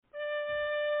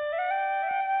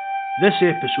This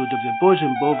episode of the Bawz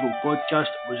and Bovril podcast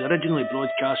was originally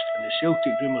broadcast on the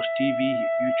Celtic Rumours TV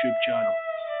YouTube channel.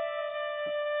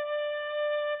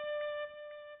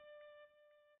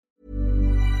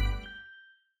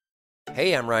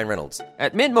 Hey, I'm Ryan Reynolds.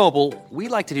 At Mint Mobile, we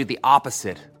like to do the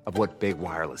opposite of what Big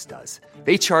Wireless does.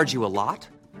 They charge you a lot,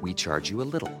 we charge you a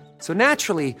little. So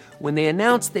naturally, when they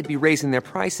announced they'd be raising their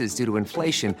prices due to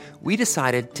inflation, we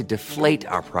decided to deflate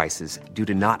our prices due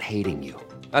to not hating you.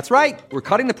 That's right. We're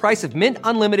cutting the price of Mint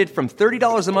Unlimited from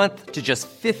 $30 a month to just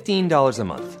 $15 a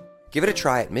month. Give it a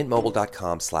try at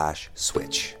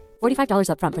mintmobile.com/switch. $45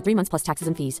 up front for 3 months plus taxes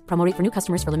and fees. Promo rate for new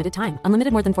customers for limited time.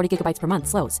 Unlimited more than 40 gigabytes per month.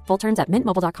 Slows full terms at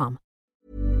mintmobile.com.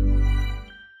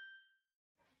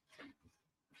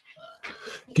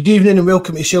 Good evening and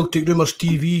welcome to Celtic Rumours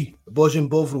TV, the Bawz and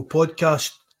Bovril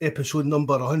podcast, episode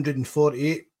number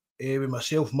 148, with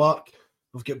myself, Mark.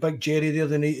 We've got Big Jerry there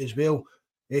tonight as well.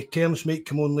 Kerms might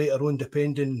come on later on,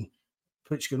 depending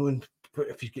what's going on,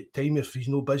 if he's got time, if he's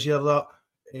no busy or that.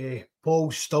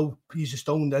 Paul's still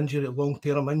on the injury,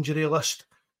 long-term injury list.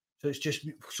 So it's just,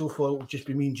 so far, it'll just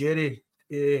be me and Jerry.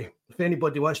 If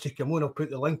anybody wants to come on, I'll put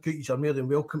the link out. You're more than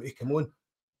welcome to come on.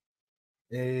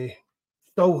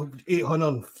 Still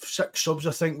 806 subs,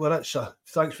 I think we're at. So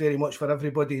thanks very much for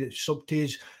everybody that sub to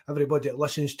us, everybody that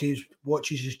listens to us,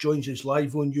 watches us, joins us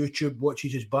live on YouTube,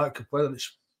 watches us back, whether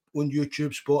it's on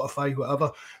YouTube, Spotify,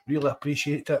 whatever. Really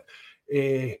appreciate it.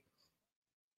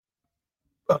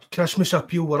 Our Christmas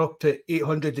appeal, we're up to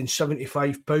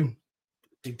 £875.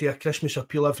 We do a Christmas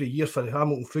appeal every year for the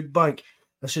Hamilton Food Bank.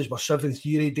 This is my 7th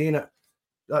year of doing it.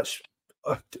 That's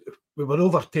we were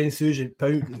over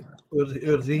 £10,000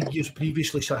 over the years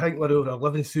previously, so I think we're over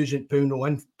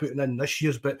 £11,000 putting in this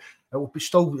year's, but it will be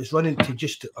still, it's running to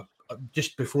just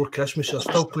before Christmas, so there's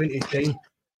still plenty of time.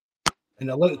 And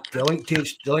the link to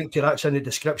that's in the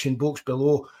description box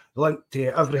below. The link to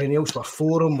everything else, our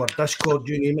forum, our Discord,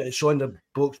 you name it, it's on the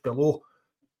box below.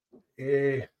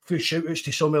 Few shout outs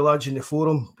to some of the lads in the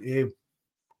forum.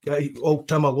 Old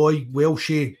Tim Alloy,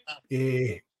 Welshie.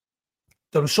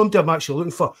 There was somebody I'm actually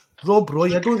looking for. Rob Roy.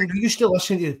 You used to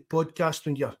listen to the podcast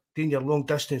when you're doing your long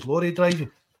distance lorry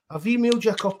driving. I've emailed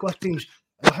you a couple of times.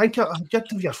 I think I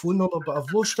did have your phone number, but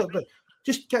I've lost it. But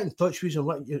just get in touch with us and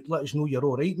let us know you're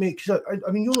all right, mate. Because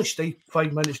I mean, you only stay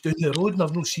 5 minutes down the road, and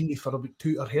I've not seen you for about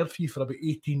heard from you for about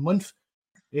 18 months.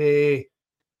 I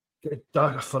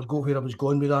forgot where I was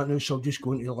going with that now, so I'll just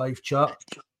go into the live chat.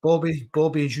 Bobby,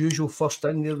 as usual, first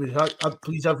in there.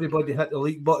 Please, everybody, hit the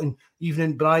like button.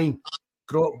 Evening, Brian.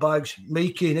 Grot Bags.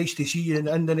 Mikey, nice to see you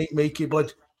in the night, Mikey,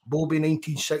 bud. Bobby,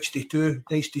 1962.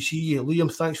 Nice to see you.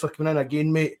 Liam, thanks for coming in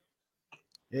again, mate.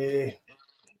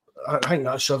 I think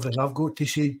that's everything I've got to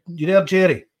say. You there,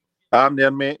 Jerry? I'm there,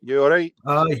 mate. You all right?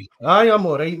 Aye, I'm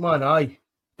all right, man. Aye. It's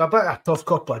a bit of a tough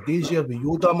couple of days here with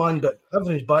Yoda, man, but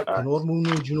everything's back to normal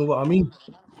now. Do you know what I mean?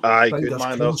 Aye, good,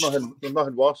 man. There's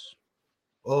nothing worse.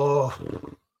 Oh,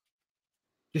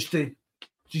 just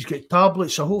get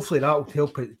tablets, so hopefully that'll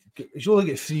help it. He's only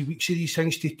got 3 weeks of these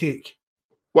things to take.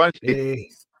 One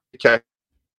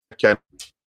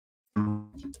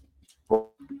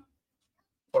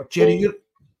Jerry,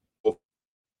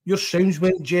 your sounds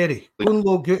went, Jerry. Go and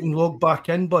log out and log back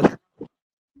in, bud.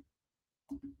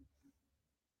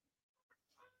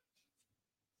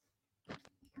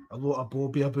 A lot of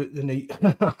Bobby about the night.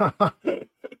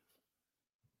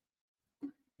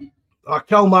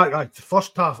 Calmac, the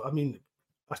first half, I mean,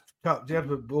 I can't there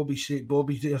what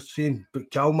Bobby's there saying, but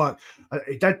Calmac,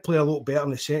 he did play a lot better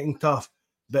in the second half,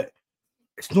 but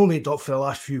it's not made up for the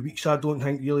last few weeks, I don't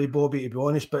think, really, Bobby, to be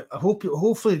honest, but I hope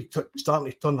hopefully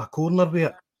starting to turn a corner with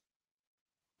it.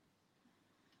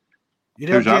 You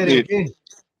there, Jerry, again?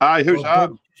 Aye, who's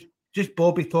that? Just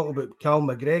Bobby talking about Cal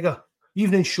McGregor.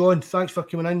 Evening, Sean, thanks for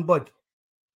coming in, bud.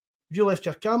 Have you left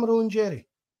your camera on, Jerry?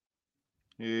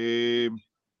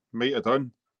 Might have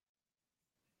done.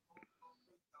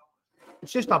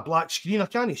 It's just a black screen. I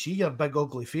can't see your big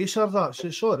ugly face or that, so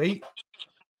it's all right.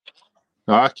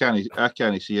 No, I can't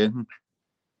see anything.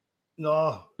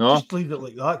 No, just leave it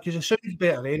like that, because it sounds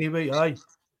better anyway, aye.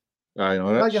 I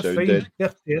know, that's you're fine.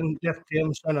 They're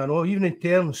terms, I know, even in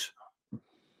terms.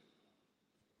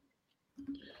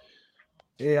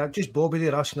 Just Bobby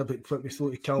there asking about what we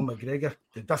thought of Cal McGregor.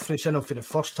 The difference in him for the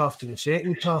first half to the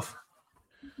second half.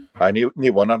 I knew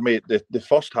wonder, mate. The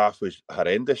first half was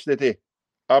horrendous today.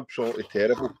 Absolutely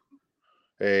terrible.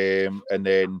 And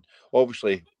then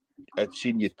obviously I'd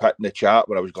seen you put in the chat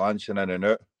where I was glancing in and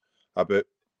out about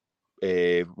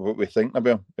what we thinking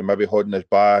about him and maybe holding his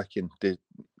back and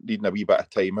needing a wee bit of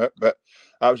time out. But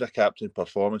that was a captain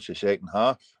performance the second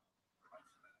half.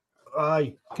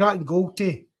 Aye, cat and goal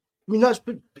too. I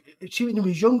mean, see, when he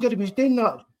was younger, he was doing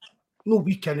that, no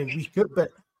week in and week out,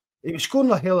 but he was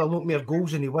scoring a hell of a lot more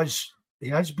goals than he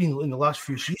has been in the last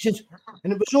few seasons.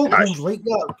 And it was all goals like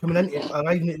that, coming into,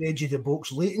 arriving at the edge of the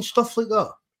box late and stuff like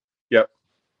that.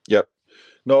 Yep.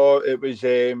 No, it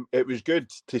was good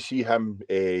to see him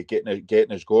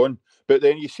getting us going. But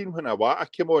then you seen when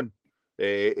Awata came on,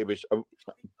 it was,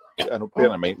 I know,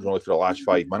 bearing in mind it was only for the last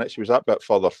 5 minutes, he was that bit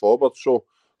further forward. So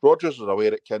Rodgers is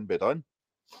aware it can be done.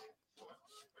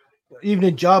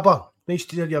 Evening, Jabba. Nice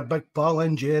to hear your big pal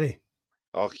in, Jerry.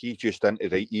 Oh, he's just into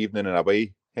the evening and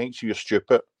away. Thanks, you're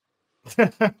stupid.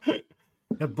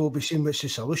 Bobby saying what's the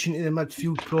solution to the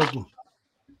midfield problem?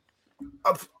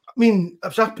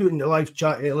 As I put in the live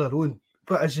chat earlier on,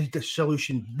 what is the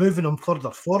solution? Moving them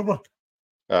further forward.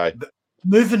 Aye. But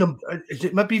moving them, is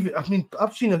it maybe? I mean,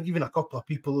 I've seen even a couple of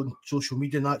people on social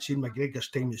media and that saying McGregor's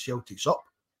time at Celtic's up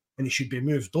and he should be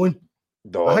moved on.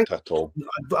 Not at all.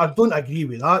 I don't agree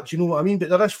with that. Do you know what I mean? But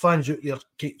there is fans out there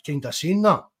kind of saying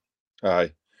that.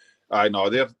 Aye, no,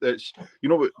 it's, you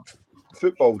know what,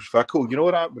 football's fickle. You know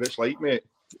what it's like, mate.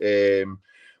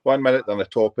 1 minute they're on the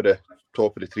top of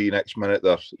the tree, next minute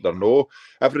they're no.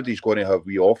 Everybody's going to have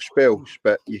wee off spells,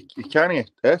 but you can't.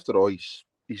 After all, he's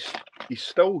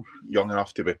still young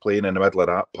enough to be playing in the middle of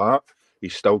that part.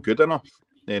 He's still good enough,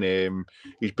 and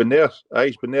he's been there.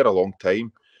 He's been there a long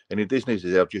time, and he doesn't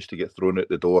deserve just to get thrown out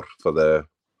the door for the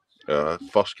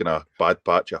first kind of bad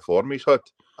patch of form he's had.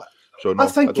 So no,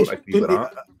 I don't agree with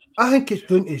that. I think it's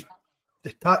down to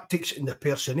the tactics and the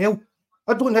personnel.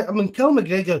 Cal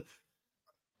McGregor.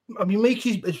 I mean,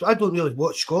 Mikey, I don't really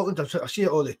watch Scotland. I see it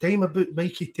all the time about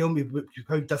Mikey tell me about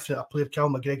how different a player Cal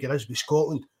McGregor is with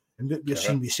Scotland and what we're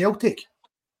seeing with Celtic.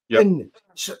 Yep. And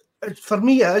for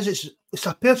me, it's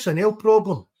a personnel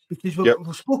problem because we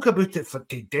spoke about it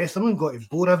to death. I'm not going to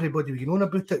bore everybody. We can on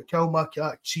about it, Cal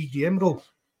McGregor, CDM role.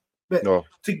 But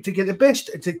to get the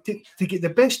best, to get the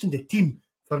best in the team,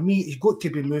 for me, he's got to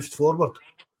be moved forward.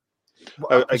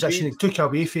 Position he took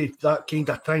away from that kind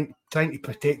of trying to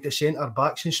protect the centre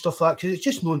backs and stuff like that, because it's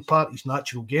just not part of his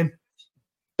natural game.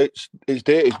 It's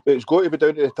got to be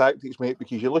down to the tactics, mate.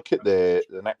 Because you look at the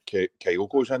Nick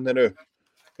Kyogo's in there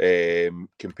now,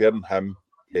 comparing him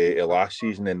to last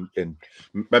season and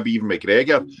maybe even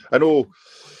McGregor. I know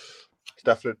it's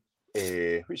different.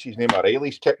 What's his name?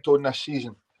 O'Reilly's kicked on this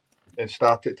season and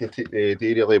started to do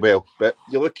really well. But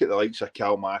you look at the likes of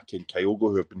Cal Mack and Kyogo,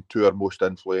 who have been two of our most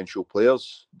influential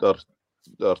players. They're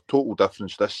total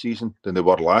difference this season than they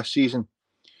were last season.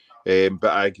 But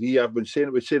I agree. We said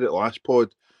it last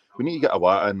pod. We need to get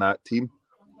Awata in that team.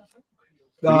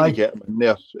 We need to get him in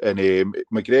there. And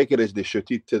McGregor is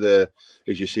suited to the,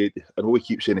 as you said, I know we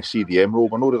keep saying a CDM role.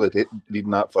 We're not really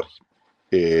needing that for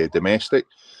domestic,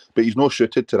 but he's not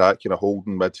suited to that kind of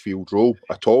holding midfield role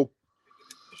at all.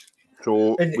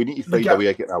 So we need to find a way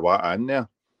of getting Awata in there.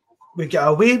 We get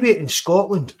away with it in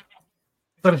Scotland,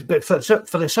 for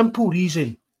the simple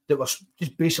reason that we're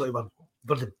just basically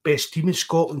we're the best team in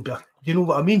Scotland. But do you know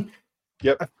what I mean?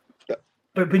 Yep.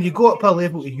 But when you go up a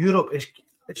level to Europe,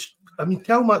 it's I mean,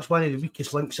 Telmack's one of the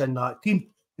weakest links in that team,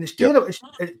 and it's terrible. It's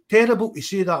terrible to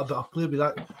say that about a player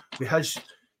with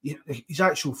his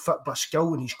actual fit by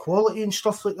skill and his quality and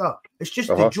stuff like that. It's just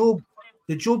the job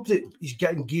that he's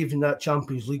getting given in that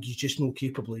Champions League, he's just not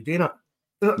capable of doing it.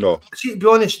 No. See, to be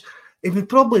honest, he would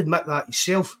probably admit that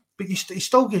himself, but he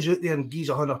still goes out there and gives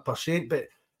 100%. But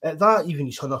at that, even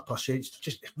his 100%, it's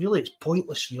just really, it's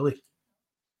pointless, really.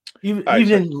 Even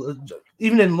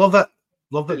in Love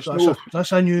It,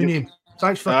 that's a new name.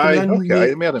 Thanks for coming in.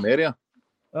 Okay, more the merrier.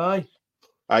 Aye.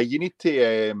 You need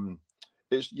to.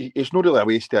 It's not really a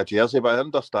waste of a jersey, but I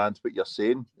understand what you're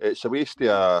saying. It's a waste of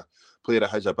a player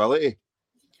of his ability.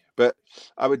 But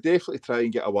I would definitely try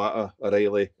and get Awata,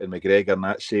 O'Reilly and McGregor in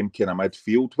that same kind of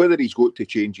midfield. Whether he's got to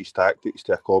change his tactics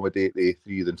to accommodate the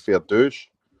three then fair dues,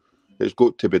 it's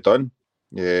got to be done.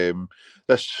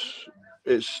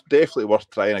 It's definitely worth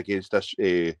trying against this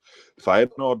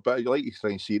Feyenoord, but I'd like to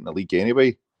try and see it in the league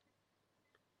anyway.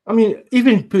 I mean,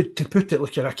 even to put it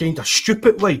like in a kind of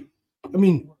stupid way, I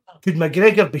mean, could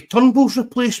McGregor be Turnbull's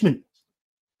replacement?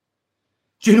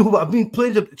 Do you know what I mean?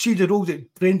 See the role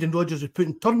that Brendan Rodgers is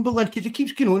putting Turnbull in, because he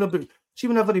keeps going on about, see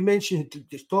whenever he mentioned,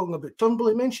 he's talking about Turnbull,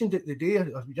 he mentioned it the day,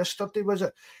 or yesterday was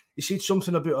it? He said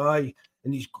something about,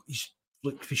 and he's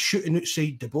like he's shooting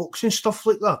outside the box and stuff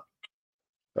like that.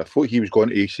 I thought he was going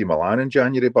to AC Milan in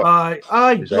January, but...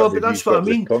 No, but that's what I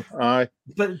mean. Aye.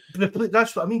 But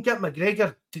that's what I mean. Get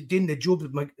McGregor to doing the job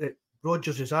that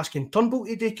Rodgers is asking Turnbull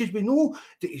to do, because we know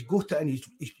that he's got it in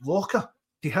his locker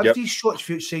to have these shots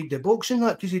outside the box and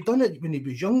that, because he done it when he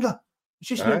was younger. He's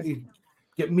just need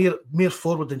to get more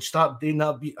forward and start doing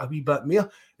that a wee bit more.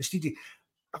 Instead of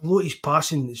a lot of his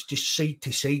passing, it's just side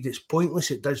to side. It's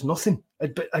pointless. It does nothing.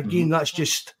 But again, that's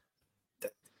just...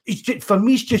 for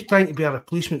me, it's just trying to be a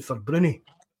replacement for Bruni.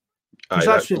 Because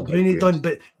that's what Bruni done.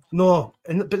 But no,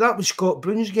 but that was Scott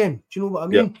Brun's game. Do you know what I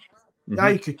mean?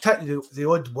 Yeah, he could take the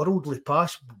odd worldly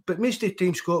pass, but most of the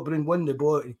time Scott Brun won the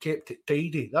ball and kept it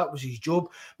tidy. That was his job.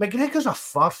 McGregor's a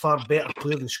far, far better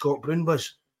player than Scott Brun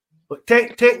was. But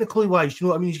technically wise, you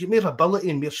know what I mean? He's got more ability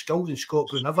and more skill than Scott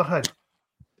Brun ever had.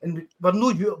 And we're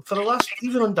no, for the last,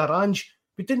 even under Ange,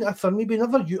 we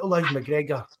never utilised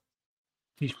McGregor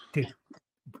to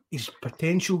his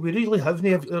potential. We really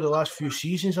haven't over the last few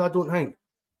seasons, I don't think.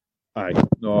 I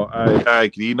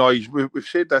agree. No, we've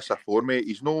said this before, mate.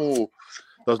 There's no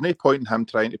point in him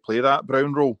trying to play that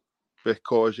Brown role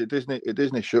because it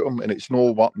doesn't suit him, and it's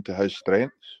no working to his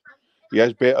strengths. He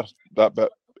is better that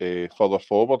bit further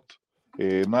forward.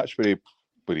 That's where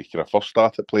he kind of first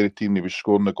started playing the team. He was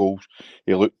scoring the goals.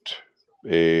 He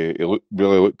really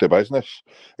looked the business,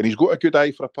 and he's got a good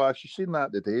eye for a pass. You've seen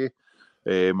that today.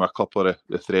 A couple of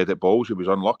the threaded balls, he was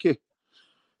unlucky.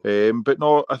 But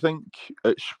no, I think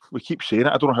we keep saying it.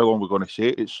 I don't know how long we're going to say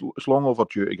it. It's long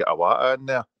overdue to get a Wata in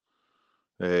there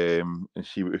and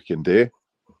see what we can do.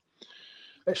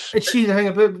 See the thing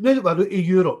about now that we're out of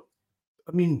Europe.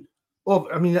 I mean,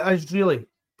 it is really.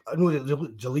 I know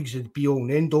that the league's the be all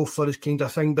and end all for this kind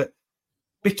of thing, but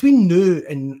between now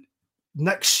and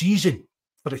next season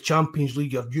for the Champions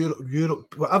League or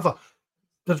Europe, whatever,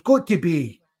 there's got to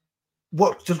be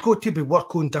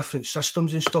work on different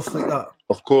systems and stuff like that.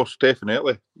 Of course,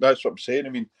 definitely. That's what I'm saying. I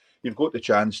mean, you've got the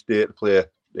chance there to play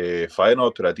a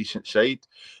Feyenoord or a decent side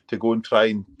to go and try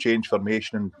and change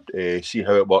formation and see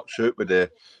how it works out with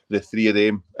the three of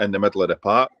them in the middle of the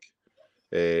park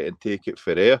and take it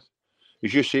for there.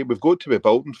 As you say, we've got to be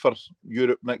building for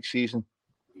Europe next season.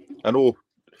 I know,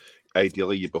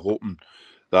 ideally, you'd be hoping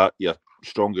that your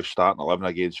strongest starting 11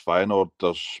 against Feyenoord,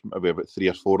 there's maybe about 3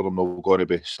 or 4 of them that are going to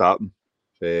be starting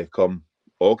come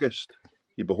August.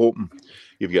 You'd be hoping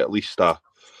you've got at least a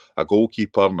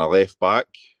goalkeeper and a left back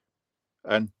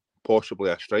and possibly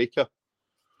a striker,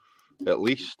 at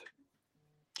least.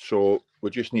 So we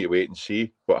just need to wait and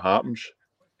see what happens.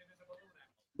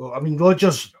 Well, I mean,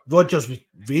 Rodgers was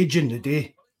raging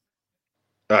today.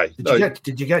 Aye.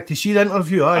 Did you get to see the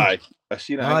interview? Aye. I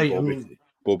seen it.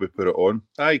 Bobby put it on.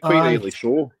 Aye, quite rightly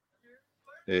so.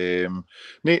 No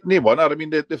wonder. I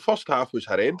mean, the first half was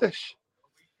horrendous.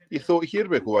 You thought, here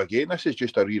we go again. This is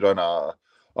just a rerun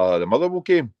of the Motherwell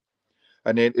game.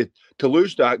 And then to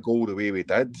lose that goal the way we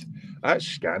did, that's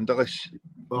scandalous.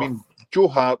 I mean, Joe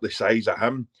Hart, the size of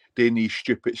him, doing these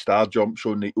stupid star jumps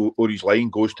or his line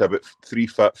goes to about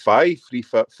 3'5",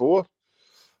 3'4".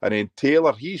 And then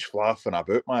Taylor, he's flapping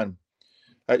about, man.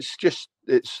 It's just,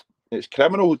 it's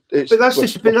criminal. But that's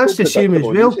the same as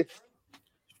well.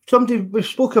 We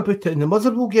spoke about it in the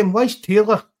Motherwell game. Why is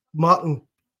Taylor marking?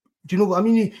 Do you know what I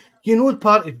mean? You know,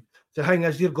 part of the thing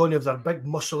is they're going to have their big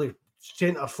muscly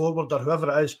centre forward or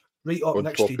whoever it is right up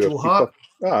next to Joe Hart.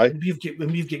 Aye. And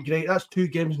we've got Greg. That's 2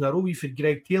 games in a row we've had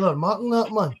Greg Taylor marking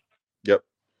that, man. Yep.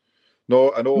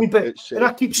 No, I know. I mean, and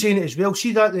I keep saying it as well.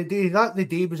 See that the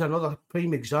day was another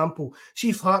prime example. See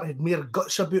if Hart had more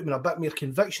guts about him and a bit more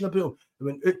conviction about him and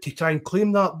went out to try and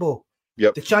claim that ball.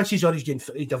 Yep. The chances are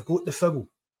he'd have got the foul.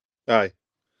 Aye.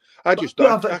 Did you see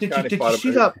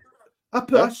that?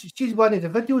 I see one of the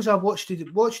videos I watched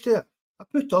it. I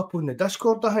put it up on the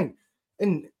Discord, I think.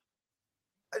 And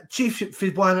chief, if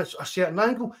you want a certain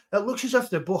angle, it looks as if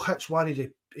the ball hits one of the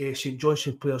St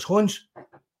Johnstone players' horns.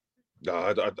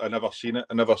 No, I never seen it.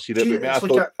 But I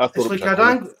thought it was like an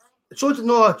angle. So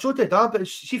did I. But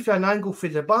see if an angle for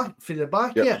the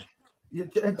back, yep.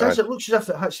 It does. It looks as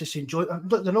if it hits the St Johnstone.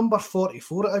 Look, the number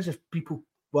 44 it is. If people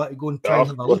want to go and try and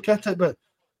have a look at it, but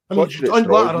I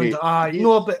mean,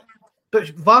 but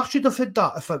VAR should have had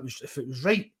that if it was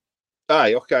right.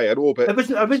 Aye, okay, I know, but it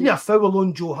wasn't a foul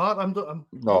on Joe Hart. I'm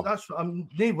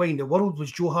no way in the world was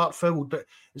Joe Hart fouled, but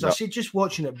as I said, just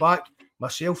watching it back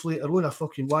myself later on, a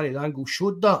fucking one of the angles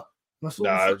showed that. And I thought,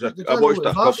 I watched it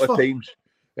a couple of times,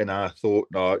 and I thought,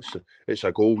 no, it's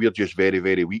a goal. We're just very,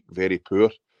 very weak, very poor,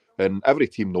 and every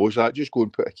team knows that. Just go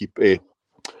and put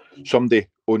somebody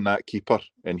on that keeper,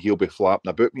 and he'll be flapping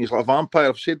about me. He's like a vampire.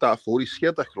 I've said that before. He's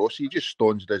scared across. He just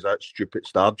stones, does that stupid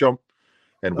star jump,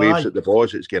 and waves at the ball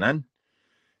as it's getting in.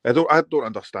 I don't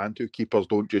understand how keepers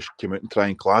don't just come out and try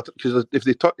and clad it, because if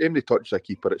they touch the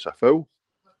keeper, it's a foul.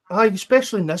 Aye,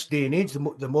 especially in this day and age,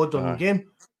 the modern game.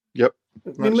 Yep. I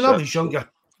mean, when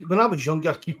I was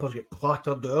younger, keepers get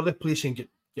clattered out of the place and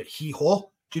get hee-haw.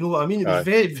 Do you know what I mean? It was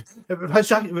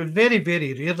very,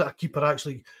 very rare that a keeper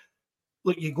actually,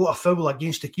 look, you got a foul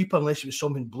against the keeper unless it was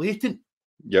something blatant.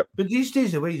 Yep. But these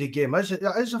days, the way the game is,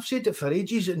 as I've said it for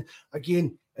ages, and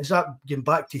again, is that getting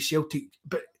back to Celtic?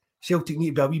 But Celtic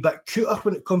need to be a wee bit cuter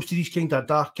when it comes to these kind of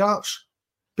dark arts.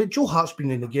 But Joe Hart's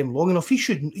been in the game long enough. He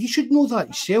should know that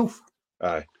himself.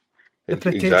 Aye. The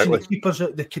protection that keepers,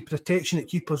 the protection that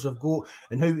keepers have got,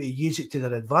 and how to use it to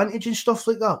their advantage and stuff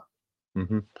like that.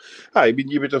 Mm-hmm. I mean,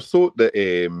 you would have thought that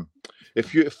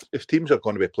if teams are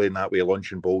going to be playing that way,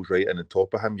 launching balls right in the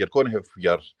top of him, you're going to have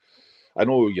your. I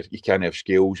know you can have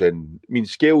Scales and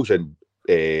Scales and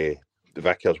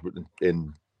Vickers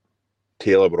and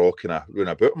Taylor were all kind of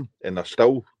running about him, and they're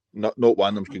still not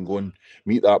one of them can go and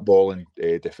meet that ball and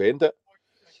defend it.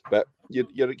 But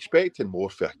you're expecting more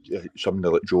for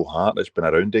somebody like Joe Hart that's been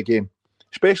around the game,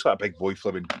 especially a big boy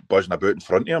flipping buzzing about in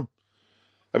front of him.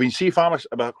 I mean, see if I'm a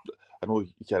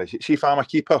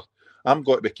keeper, I'm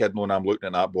going to be kidding when I'm looking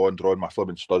at that ball and drawing my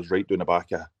flipping studs right down the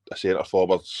back of a centre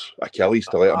forward's Achilles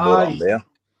to let him know that I'm there.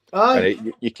 Aye.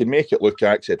 And you can make it look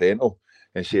accidental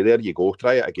and say, there you go,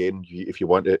 try it again if you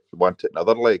want it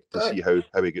another leg to see how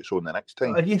he gets on the next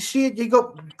time. You see it, you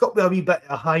got with a wee bit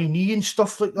of high knee and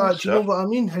stuff like that. Do you know what I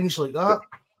mean? Things like that.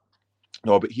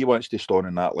 But he wants to stand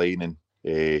in that line and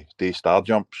do star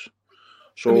jumps.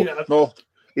 So,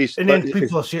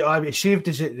 people are saying, he saved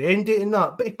us at the end and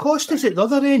that, but it cost us at the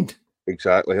other end.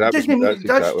 Exactly. That's exactly my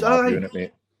view on it,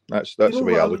 mate. That's the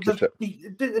way I look at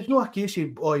it. There's no a case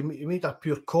of, he made a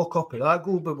pure cock up of that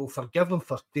goal, but we'll forgive him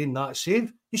for doing that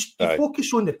save. You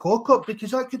focus on the cock up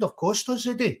because that could have cost us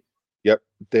the day. Yep,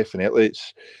 definitely.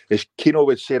 It's Keno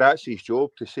would say that's his job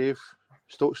to save,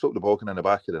 stop the ball in the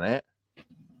back of the net.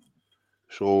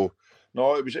 So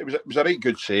no, it was a right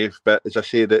good save, but as I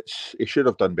said, he should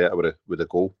have done better with the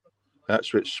goal.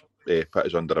 That's what's put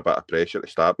us under a bit of pressure to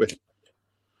start with.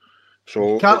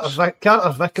 So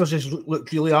Carter Vickers has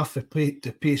looked really off the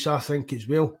pace, I think, as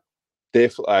well.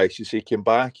 Definitely, since he came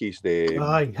back, he's the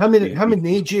him and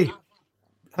AJ,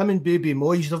 him and Baby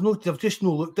Moyes. They've just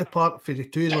no looked apart for the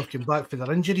two of them have come back for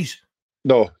their injuries.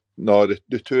 No, the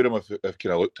two of them have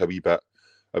kind of looked a wee bit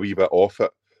off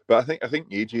it. But I think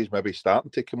AJ is maybe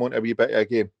starting to come on a wee bit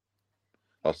again.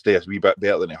 I'll stay a wee bit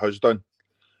better than he has done.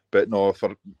 But no,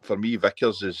 for me,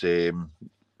 Vickers is been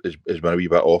a wee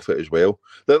bit off it as well.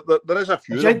 There is a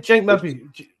few. Do you think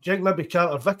maybe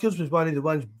Carter Vickers was one of the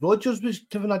ones Rodgers was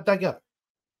having a dig at?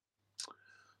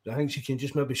 I think he can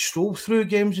just maybe stroll through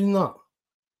games and that.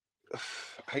 I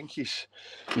think he's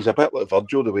a bit like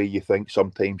Virgil, the way you think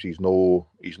sometimes he's no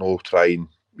trying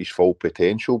his full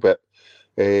potential, but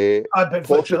Virgil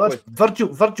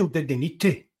didn't need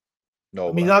to. No,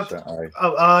 I mean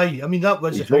that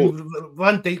was the thing.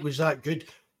 Van Dijk was that good.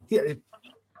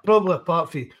 Probably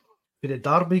apart from the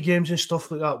Derby games and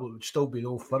stuff like that, would still be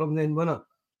all for him then, wouldn't it?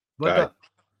 No,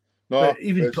 but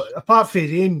even apart from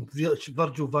them,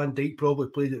 Virgil van Dijk probably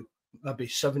played at maybe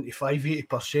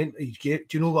 75-80% of his game.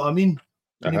 Do you know what I mean?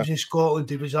 When he was in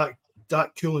Scotland, he was that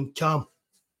cool and calm.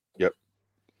 Yep.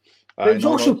 But it was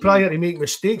also prior to make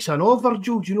mistakes. I know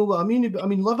Virgil, do you know what I mean? I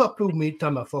mean, Liverpool made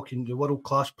him the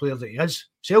world-class player that he is.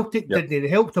 Celtic didn't. They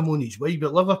helped him on his way,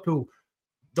 but Liverpool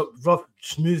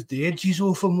smoothed the edges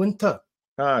off him, wouldn't it?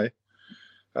 Aye.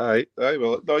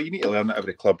 Well, no, you need to learn at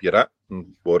every club you're at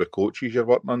and what the coaches you're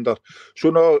working under. So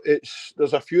no,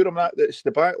 there's a few of them that's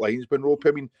the back line's been rope.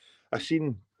 I mean, I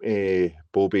seen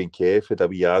Bobby and Kev had a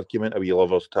wee argument, a wee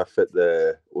lovers tiff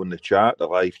on the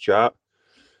live chat.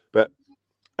 But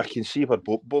I can see where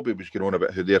Bobby was going on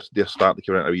about how they're starting to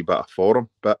come in a wee bit of form,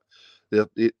 but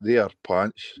they are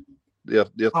pants. They're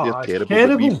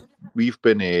terrible. We've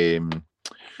been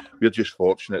we're just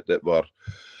fortunate that we're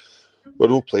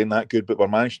all playing that good, but we're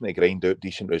managing to grind out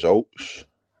decent results.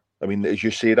 I mean, as you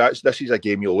say, this is a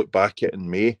game you'll look back at in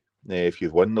May. If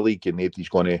you've won the league and nobody's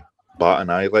going to bat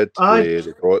an eyelid. They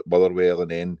draw at Motherwell,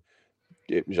 and then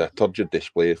it was a turgid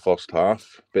display first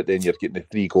half, but then you're getting the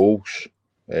 3 goals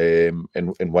and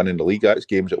winning the league. That's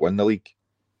games that win the league.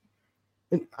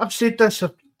 And I've said this, I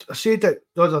said it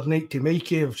the other night to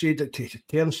Mikey, I've said it to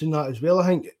Terence and that as well. I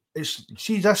think this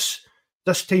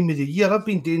time of the year, I've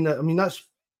been doing that. I mean, that's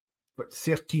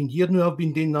 13 years now I've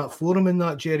been doing that forum and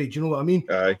that, Jerry. Do you know what I mean?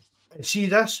 Aye. See,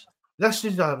 this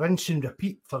is a rinse and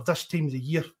repeat for this time of the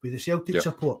year with the Celtic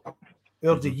support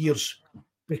over the years.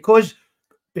 Because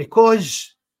we're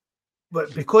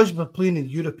playing in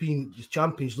the European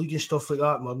Champions League and stuff like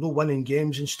that, and we're no winning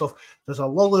games and stuff, there's a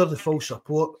lull of the full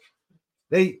support.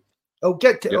 Right? I'll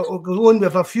go on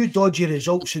with a few dodgy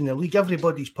results in the league.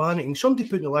 Everybody's panicking. Somebody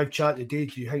put in the live chat today,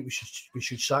 do you think we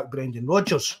should sack Brendan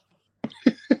Rodgers?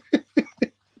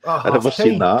 I've never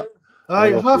seen that.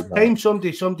 Aye, half time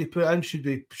somebody put in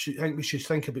think we should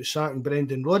think about sacking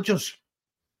Brendan Rodgers.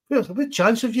 What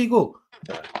chance have you got?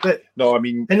 But no, I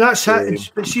mean, and that's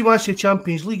it. But see, once the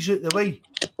Champions League's out the way,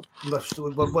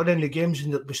 we're winning the games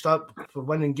and we start for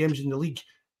winning games in the league.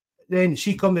 Then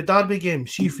see, come the Derby game,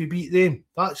 see if we beat them.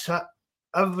 That's it.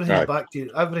 Everything's back to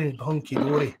everything's hunky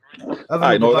dory.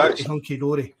 Everything's back to hunky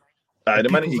dory. The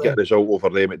minute you get a result over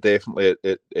them, it definitely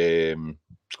it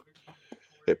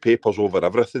papers over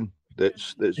everything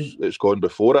that's gone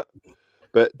before it.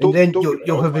 But then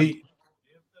you'll have a.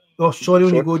 Oh, sorry,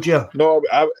 when you go, Jer. No,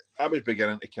 I was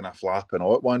beginning to kind of flap and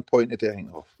all at one point today. I think,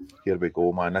 oh, here we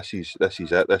go, man. This is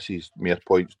it. This is mere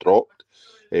points dropped,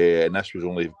 and this was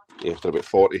only after about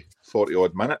 40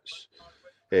 odd minutes.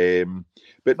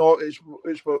 But no, it's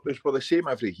for the same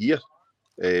every year.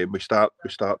 We start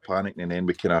panicking and then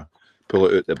we kind of pull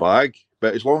it out the bag.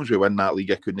 But as long as we win that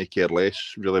league, I couldn't care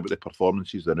less really about the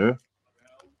performances they know.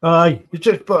 Aye,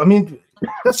 but I mean,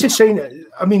 that's a sign.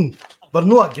 I mean, we're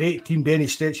not a great team by any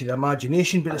stretch of the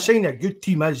imagination, but the sign of a good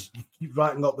team is you keep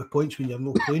racking up the points when you're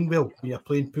not playing well, when you're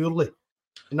playing poorly.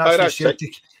 And that's what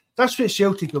Celtic. That's what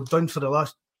Celtic have done for the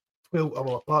last 12,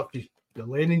 apart from the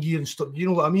Lennon year and stuff. You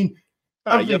know what I mean?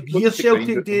 Every year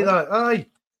Celtic do that. Aye.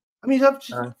 I mean, I've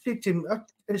said to him,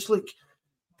 it's like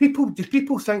people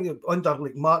think that under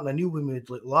like Martin O'Neill, when we had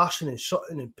like Larson and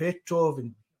Sutton and Petrov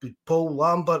and Paul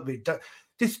Lambert, they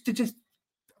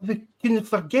can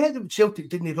forget that Celtic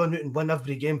didn't run out and win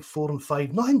every game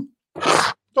 4-5-0.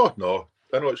 Oh no,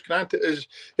 I know it's granted.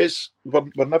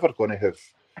 We're never going to have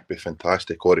be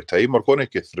fantastic all the time. We're going to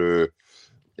go through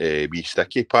wee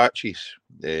sticky patches,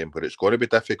 but it's going to be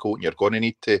difficult, and you're going to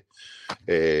need to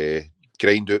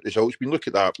grind out results. I mean, look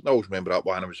at that. I always remember that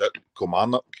one. I was at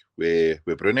Kilmarnock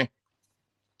with Bruni,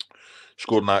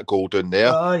 scoring that goal down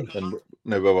there. Aye. And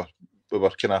now we were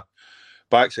kind of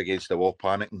backs against the wall,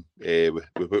 panicking with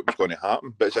what was going to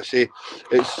happen. But as I say,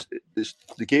 it's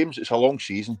the games. It's a long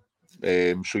season,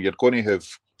 so you're going to have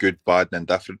good, bad, and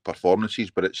indifferent performances.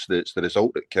 But it's the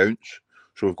result that counts.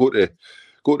 So we've got to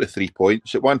go to 3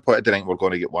 points. At one point, I didn't think we're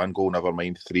going to get one goal, never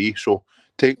mind 3. So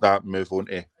take that and move on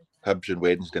to Hibs on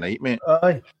Wednesday night, mate.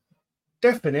 Aye,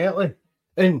 definitely.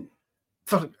 And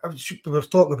we were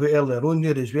talking about earlier on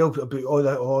there as well about all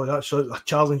that. Oh, that's sort of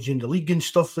challenging the league and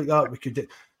stuff like that. We could.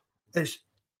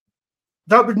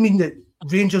 That would mean that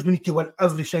Rangers would need to win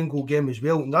every single game as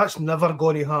well, and that's never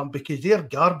going to happen because they're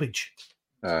garbage.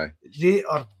 Aye, they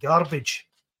are garbage.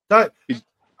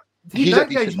 He's a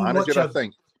decent manager, I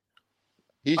think.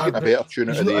 He's getting a better tune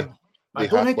out of the. I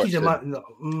don't think he's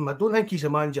I don't think he's a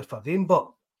manager for them,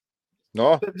 but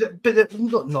no.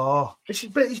 But no.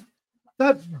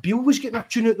 That Beale was getting a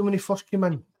tune out of them when he first came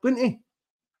in, wasn't he?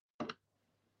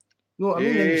 No, I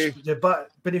mean, but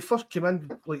when he first came in,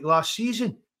 like last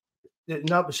season,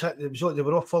 that was it. It was like they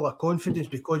were all full of confidence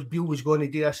because Beale was going to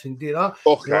do this and do that.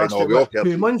 Okay, I know. We all heard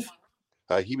 2 months.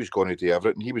 He was going to do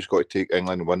everything. He was going to take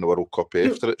England and win the World Cup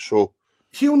after it. So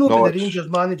he'll not be the Rangers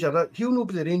manager. He'll not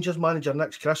be the Rangers manager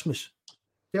next Christmas.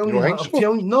 I'm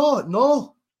telling you,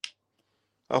 no.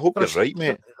 I hope you're right,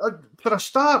 mate. For a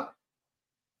start,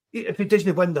 if he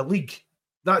doesn't win the league,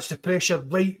 that's the pressure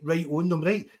right on them,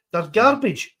 right? They're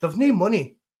garbage. They've no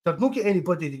money. They've not got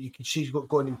anybody that you can see has got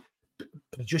going to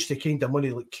produce the kind of money,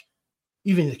 like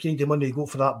even the kind of money they go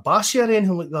for that Bassey or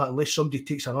anything like that, unless somebody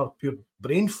takes another pure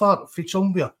brain fart from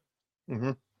somewhere.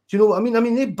 Mm-hmm. Do you know what I mean? I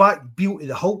mean, they back Beale to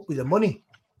the Hulk with the money.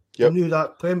 Yep. Knew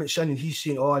that Clement's in and he's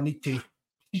saying, "Oh, I need to."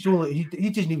 He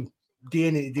doesn't even do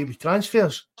anything to do with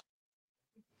transfers.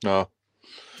 No.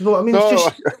 Do you know what I mean? No, it's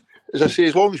just, as I say,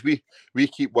 as long as we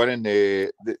keep winning,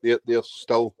 they're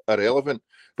still irrelevant.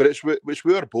 But it's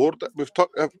we're bored. We've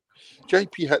talked.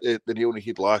 JP hit the nail on the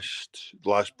head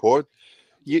last pod.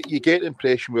 You get the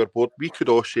impression we're bored. We could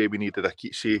all say we needed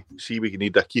we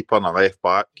need a keeper and a left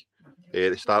back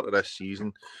at the start of this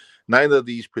season. Neither of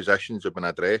these positions have been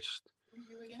addressed.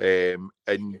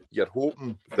 And you're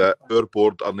hoping that our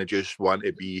board only just want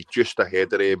to be just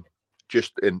ahead of them,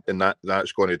 just in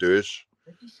that's going to do us.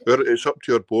 It's up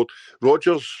to your board.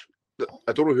 Rodgers,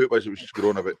 I don't know who it was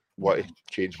going about what to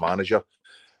change manager.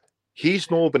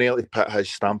 He's not been able to put his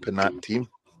stamp in that team.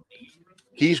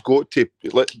 He's got to.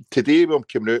 Today, when I'm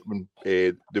coming out,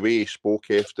 the way he spoke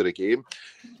after the game,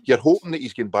 you're hoping that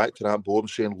he's getting back to that board and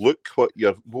saying, look what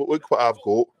I've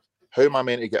got. How am I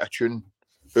meant to get a tune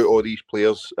out all these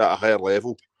players at a higher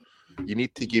level? You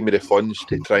need to give me the funds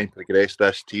to try and progress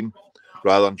this team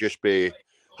rather than just be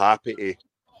happy to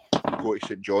go to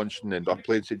St Johnstone and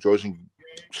play St Johnstone and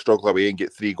struggle away and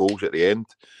get 3 goals at the end.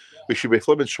 We should be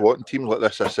flipping swatting teams like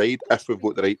this aside if we've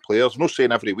got the right players. I'm not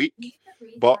saying every week,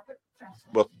 but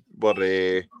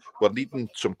we're needing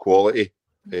some quality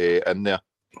in there.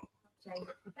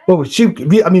 Well, see,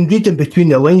 reading between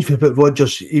the lines about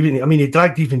Rodgers, he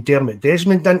dragged even Dermot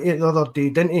Desmond into it the other day,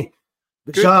 didn't he?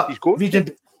 Was Good, that he's got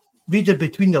reading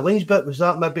between the lines bit? Was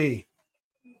that maybe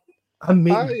him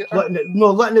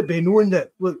letting it be known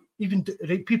that, look, even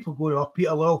people going, oh,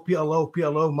 Peter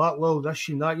Lowell, Mark Lowell, this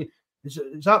and that. Is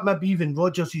that maybe even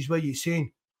Rodgers' way of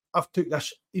saying, I've took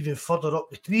this even further up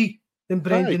the tree than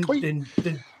Brendan, than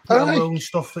Peter Lowell and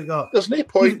stuff like that. There's no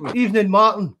point. Evening,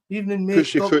 Martin. Evening,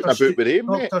 mate. Dr.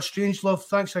 Strangelove,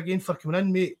 thanks again for coming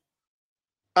in, mate.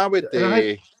 I would,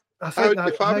 if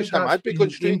I was him, I'd be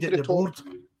going straight to the board.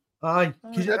 Aye,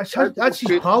 because that's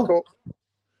his pal.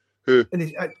 Who?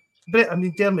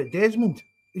 And Dermot Desmond.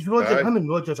 Him and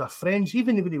Rodgers are friends.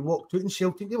 Even when he walked out in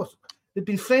Celtic, they've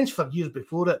been friends for years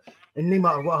before it. And no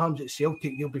matter what happens at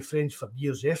Celtic, they'll be friends for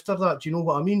years after that. Do you know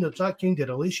what I mean? There's that kind of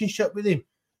relationship with him.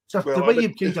 So the way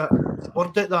you kind of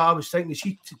worded that, I was thinking, is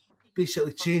he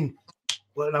basically saying,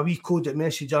 well, in a wee coded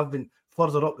message, I've been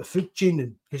further up the food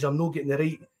chain because I'm not getting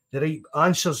the right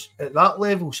answers at that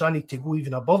level, so I need to go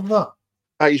even above that.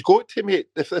 He's got to, mate.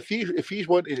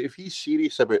 If he's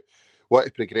serious about what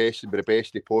to progress and be the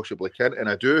best he possibly can, and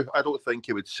I don't think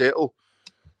he would settle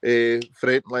for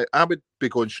anything like. I would be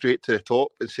going straight to the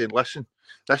top and saying, listen,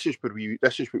 this is what we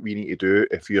need to do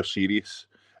if you're serious.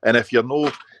 And if you're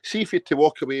no, see if you're to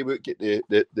walk away with get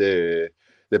the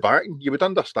backing, you would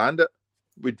understand it.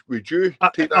 Would you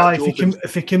take that job?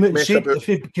 If he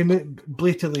came out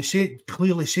blatantly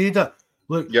clearly said it,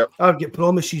 look, I've got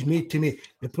promises made to me.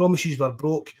 The promises were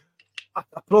broke. I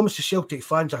promised the Celtic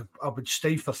fans I would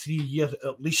stay for 3 years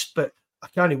at least, but I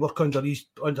can't work under these.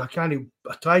 I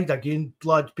tried again,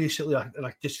 lad. Basically, I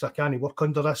can't work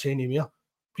under this anymore.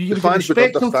 You would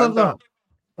respect them for that.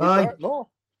 Aye, no,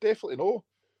 definitely no.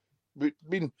 I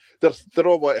mean, they're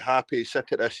all happy,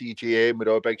 sit at this EGM with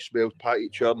all big smiles, pat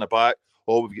each other in the back.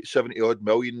 Oh, we've got 70 odd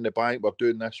million in the bank. We're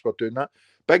doing this, we're doing that.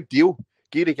 Big deal.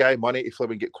 Give the guy money to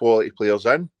flip and get quality players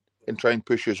in and try and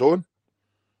push his own.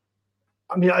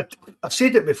 I mean, I've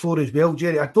said it before as well,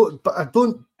 Jerry. I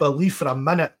don't believe for a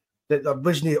minute that there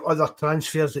wasn't other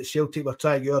transfers that Celtic were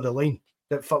trying to get out of the line.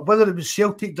 That whether it was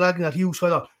Celtic dragging their heels,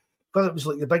 whether it was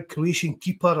like the big Croatian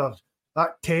keeper or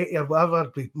that Tete or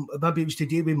whatever, maybe it was to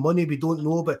do with money, we don't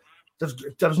know. But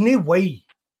there's no way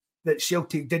that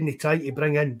Celtic didn't try to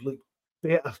bring in like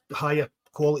better, higher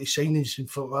quality signings, and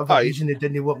for whatever reason they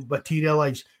didn't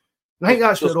materialise. I think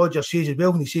that's what Rodgers says as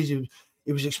well when he says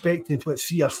he was expecting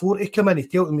 3 or 4 to come in. He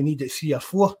told him we needed 3 or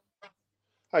 4.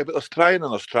 Aye, but there's trying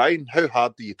and there's trying. How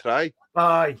hard do you try?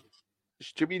 Aye.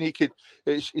 Do you mean he could?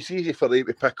 It's easy for them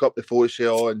to pick up the phone, say,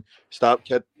 and start.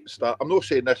 I'm not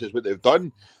saying this is what they've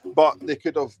done, but they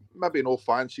could have maybe no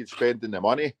fancied spending the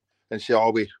money and say,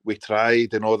 oh, we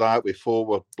tried and all that, we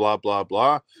forward, blah, blah,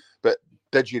 blah. But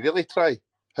did you really try?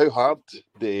 How hard,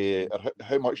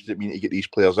 how much does it mean to get these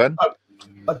players in?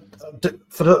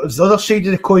 For the other side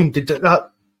of the coin,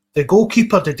 the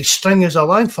goalkeeper, did they string us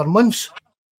along for months?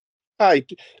 Aye,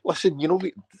 listen, you know,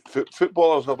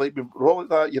 footballers are like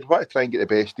that. You want to try and get the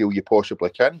best deal you possibly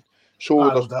can.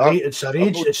 So it's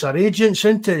our agents,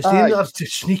 isn't it? It's the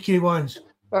sneaky ones.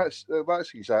 That's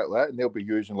exactly it. And they'll be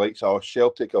using like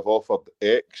Celtic have offered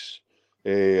X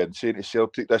and saying to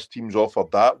Celtic, this team's offered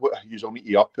that. You'll need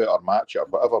to up it or match it or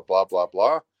whatever, blah, blah,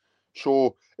 blah.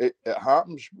 So it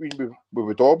happens. We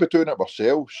would all be doing it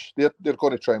ourselves. They're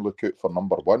going to try and look out for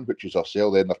number one, which is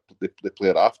ourselves, then the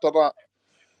player after that.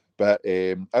 But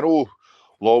I know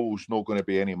Lowell's not going to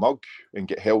be any mug and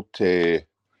get held to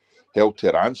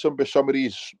ransom by some of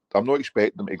these. I'm not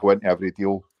expecting them to go into every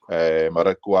deal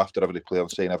or go after every player and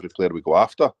sign every player we go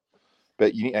after.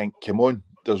 But you need to think, come on,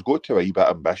 there's got to be a wee bit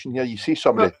of ambition here. You see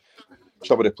some of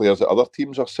the players that other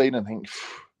teams are signing and think,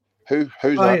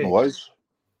 how's that no us?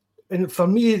 And for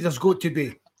me, there's got to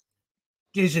be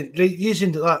using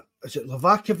that. Is it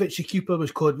Lavakovic, the keeper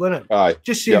was called, wasn't it? Aye.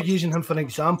 Just say using him for an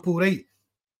example, right?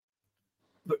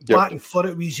 But back and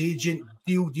forth with his agent,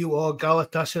 deal, oh,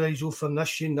 Galatasaray's offering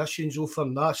this and this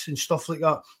offering that and stuff like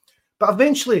that. But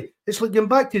eventually, it's like going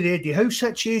back to the Eddie Howe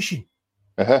situation.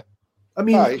 Uh-huh. I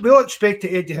mean, we all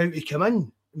expected Eddie Howe to come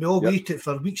in. We all waited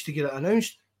for weeks to get it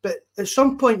announced. But at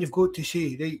some point, you've got to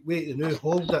say, right, wait, now,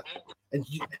 hold it. And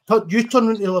you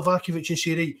turn into Lavakovic and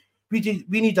say, right,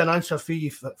 we need an answer for you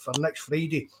for next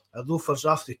Friday. Our loafers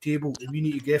off the table, and we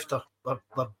need to get after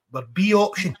our B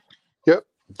option. Yep.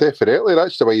 Definitely,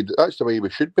 that's the way we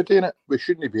should be doing it. We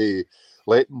shouldn't be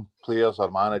letting players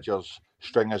or managers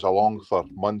string us along for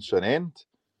months on end.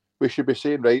 We should be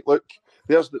saying, right, look,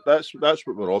 that's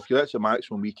what we're off you. That's the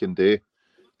maximum we can do.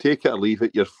 Take it or leave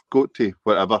it. You've got to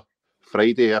whatever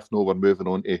Friday. If no, we're moving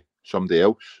on to somebody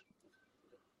else.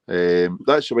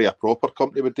 That's the way a proper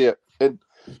company would do it. And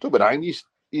don't be wrong, these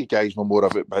guys know more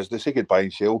about business. They could buy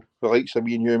and sell the likes of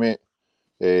me and you, mate.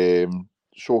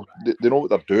 So they know what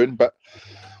they're doing, but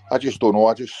I just don't know.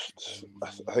 I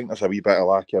think there's a wee bit of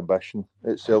lack of ambition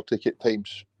at Celtic at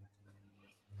times.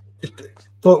 We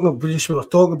were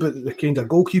talking about the kind of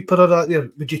goalkeeper of that there.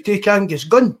 Would you take Angus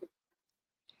Gunn?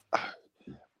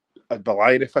 I'd be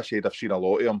lying if I said I've seen a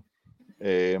lot of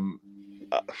him.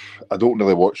 I don't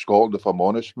really watch Scotland, if I'm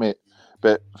honest, mate.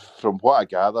 But from what I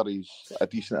gather, he's a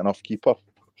decent enough keeper.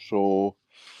 So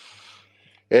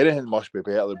anything must be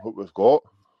better than what we've got.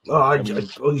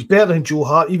 He's better than Joe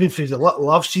Hart. Even for the little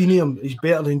I've seen him, he's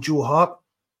better than Joe Hart.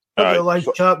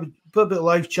 Put a bit of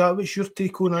live chat. What's your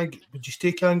take on Angus? Would you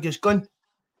take Angus Gunn?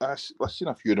 I've seen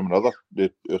a few of them in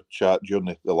the chat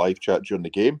during the live chat during the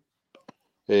game.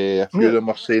 A few of them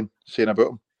were saying about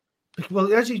him. Well,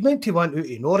 he's meant to want out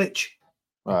of Norwich.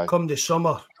 Aye. Come the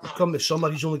summer,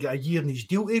 he's only got a year in his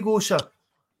deal to go, sir.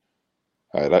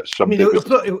 Aye, that's something. I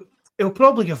mean, he'll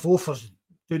probably give offers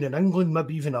down in England,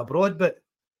 maybe even abroad, but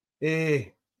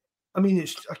I mean,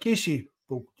 it's a case of,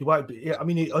 well,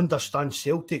 he understands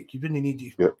Celtic. You really need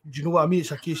to. Yep. Do you know what I mean?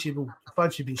 It's a case of, well,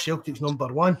 fancy being Celtic's number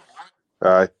one.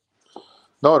 Aye.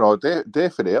 No,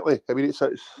 definitely. I mean,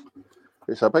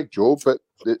 it's a big job, but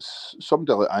it's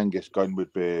somebody like Angus Gunn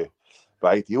would be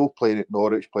ideal, playing at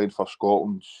Norwich, playing for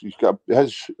Scotland. He's got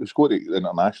the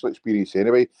international experience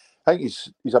anyway. I think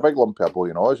he's a big lumpy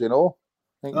boy in Oz, you know.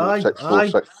 I think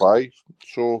he's 6'4", 6'5".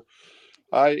 So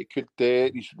it could.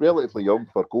 He's relatively young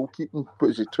for goalkeeping. What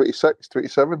is he? 26,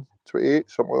 27, 28,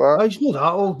 something like that. He's not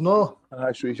that old, no.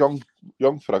 So he's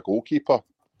young for a goalkeeper.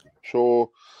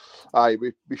 So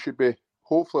we should be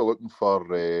hopefully looking for.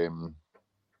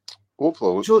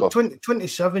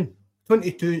 27,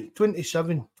 22,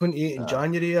 27, 28 in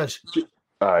January is.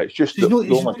 It's just he's not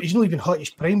even hit his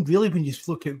prime, really, when you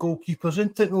look at goalkeepers,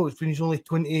 isn't it? No, it's when he's only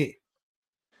 28.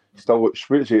 Still,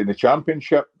 it's in the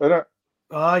Championship, isn't it?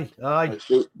 Aye. I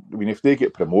mean, if they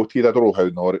get promoted, I don't know how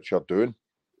Norwich are doing.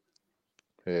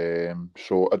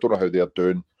 So I don't know how they're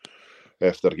doing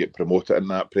if they're getting promoted in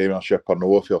that Premiership or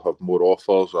no, if they'll have more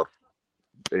offers or.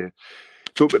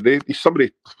 So, but some of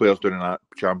the players doing in that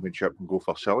Championship can go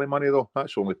for silly money, though.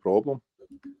 That's the only problem.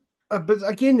 But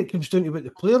again, it comes down to what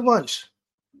the player wants.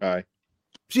 Aye.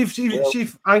 See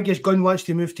if Angus Gunn wants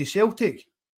to move to Celtic,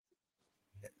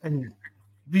 and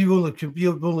we only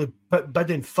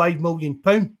bidding £5 million.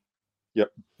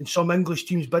 Yep. And some English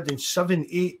teams bidding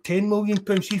 £7, £8, £10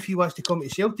 million. See if he wants to come to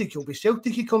Celtic, it'll be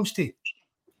Celtic he comes to.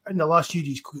 In the last year,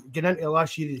 he's getting into the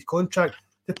last year of his contract.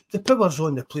 The power's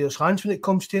on the player's hands when it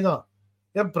comes to that.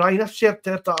 Yeah, Brian, I've heard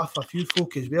that off a few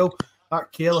folk as well.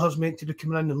 That Kelleher's meant to be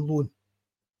coming in on loan.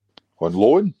 On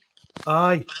loan?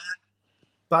 Aye.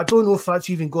 But I don't know if that's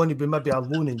even going to be maybe a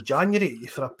loan in January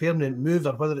for a permanent move,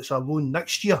 or whether it's a loan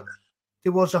next year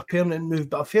towards a permanent move.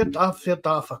 But I've heard that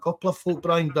off a couple of folk,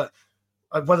 Brian, but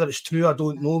whether it's true, I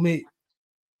don't know, mate.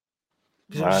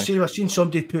 I've seen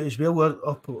somebody put as well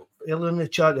up earlier in the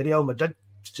chat, the Real Madrid,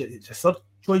 it's a third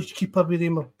choice keeper with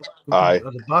him, or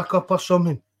the backup or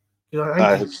something.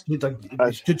 I think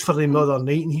it's good for them the other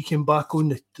night, and he came back on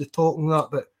the talk and that.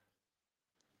 But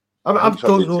I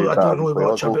don't know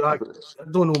much about that. I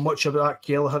don't know much about that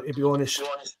Kelleher, to be honest.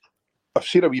 I've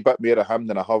seen a wee bit more of him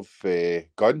than I have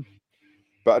Gunn,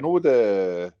 but I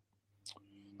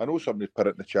know somebody put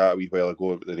it in the chat a wee while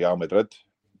ago about the Real Madrid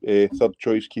third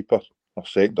choice keeper, or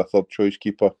second or third choice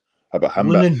keeper, about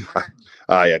him.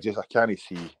 I can't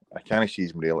see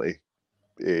him really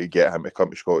get him to come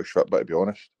to Scottish football, to be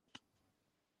honest.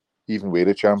 Even with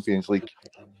the Champions League,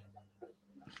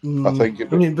 I think.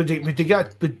 Would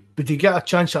they get a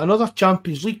chance at another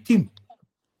Champions League team?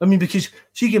 I mean, because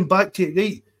getting back to it,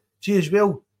 right? See as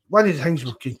well, one of the things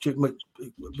with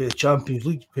the Champions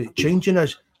League changing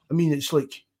is, I mean, it's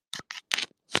like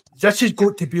this has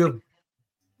got to be your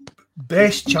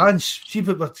best chance. See,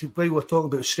 why we're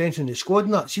talking about strengthening the squad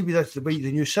and that. See, that's the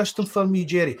new system for me,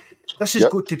 Jerry. This has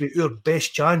got to be your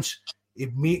best chance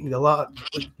of making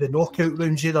the knockout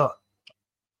rounds of that.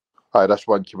 Aye, this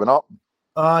one coming up.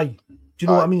 Aye. Do you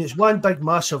know what I mean? It's one big,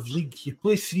 massive league. You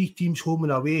play 3 teams home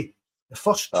and away. The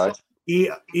first 8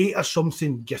 or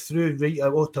something get through right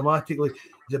automatically.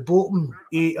 The bottom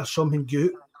 8 or something go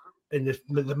out. And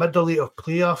the middle 8 of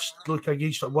playoffs, like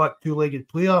against two-legged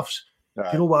playoffs. Do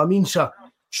you know what I mean, sir?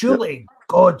 Surely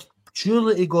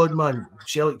to God, man,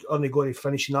 Celtic aren't going to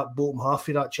finish in that bottom half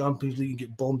of that Champions League and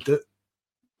get bombed out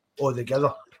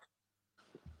altogether.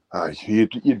 Aye,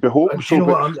 you'd be hoping so. You know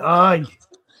what aye.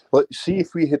 Let's see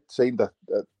if we had signed a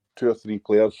 2 or 3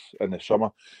 players in the summer,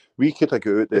 we could have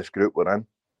got out this group we're in.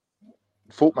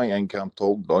 folk might think I'm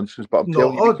talking nonsense, but I'm No,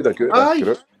 telling you, we could have got that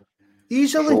group.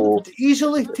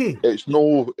 Easily.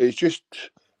 It's just,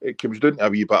 it comes down to a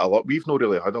wee bit of luck. We've not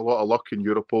really had a lot of luck in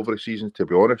Europe over the season, to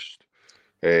be honest.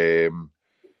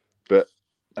 But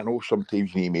I know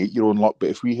sometimes you need to make your own luck, but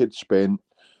if we had spent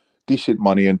decent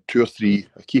money on 2 or 3,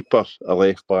 a keeper, a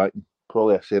left back,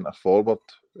 probably a centre forward,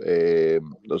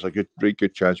 there's a very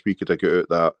good chance we could have got out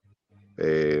that.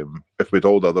 If we'd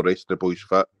all the other rest of the boys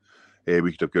fit,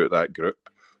 we could have got out that group.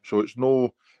 So it's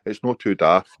no too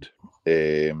daft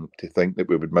to think that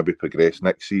we would maybe progress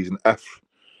next season if,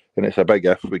 and it's a big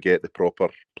if, we get the proper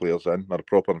players in, or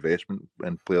proper investment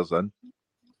in players in.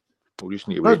 We'll just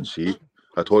need to wait and see.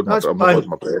 I'm not holding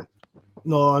my breath.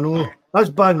 No, I know. That's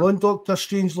bang on, Dr.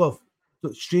 Strangelove.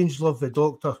 Strangelove, the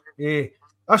doctor.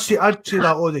 I'd say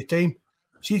that all the time.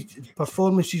 See,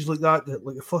 performances like that,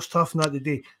 like the first half of that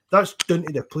day, that's down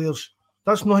to the players.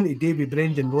 That's nothing to do with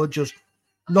Brendan Rodgers.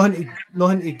 Nothing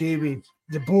to do with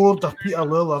the board or Peter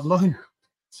Lille or nothing.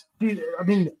 I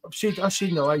mean, I said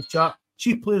in the live chat,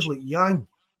 see players like Yang,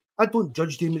 I don't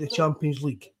judge them at the Champions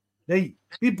League. Right?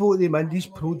 We brought them in, these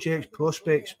projects,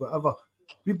 prospects, whatever.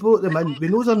 We brought them in. We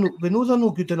know they're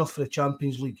not good enough for the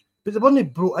Champions League, but they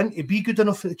weren't brought in to be good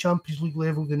enough at the Champions League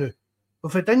level. They know.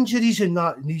 We've had injuries and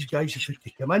that, and these guys have had to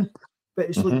come in. But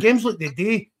it's like games like the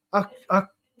day. I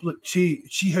like see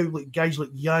how like guys like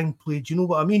Yang played. You know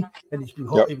what I mean? And it's been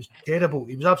hot. It was terrible.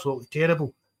 It was absolutely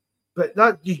terrible. But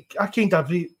I kind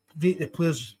of rate the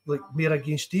players like more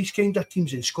against these kind of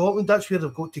teams in Scotland. That's where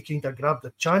they've got to kind of grab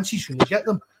their chances when they get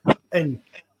them. And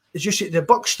it's just the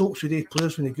buck stops with these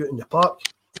players when they go out in the park.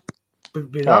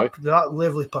 But that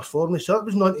level of performance, that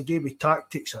was nothing to do with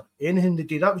tactics or anything to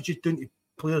do. That was just down to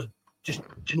players just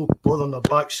bothering their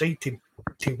backside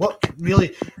to work,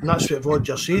 really. And that's what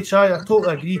Rodgers said. I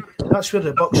totally agree. That's where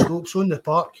the buck stops on the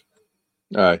park.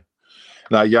 Aye.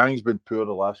 Now, Yang's been poor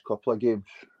the last couple of games.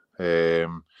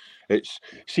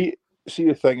 See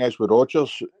the thing is with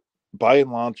Rodgers, by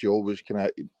and large, he always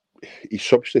his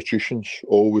substitutions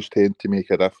always tend to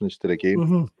make a difference to the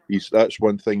game. That's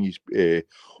one thing he's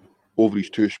over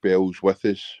his 2 spells with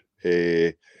us.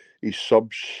 His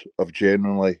subs have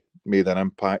generally made an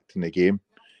impact in the game.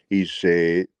 He's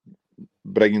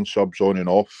bringing subs on and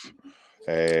off.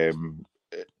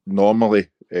 Normally,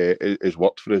 has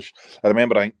worked for us. I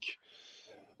remember, I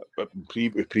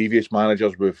think previous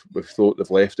managers we've thought they've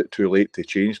left it too late to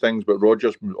change things, but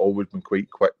Rodgers has always been quite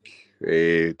quick.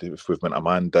 If we've been a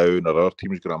man down, or our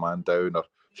team's got a man down, or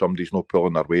somebody's not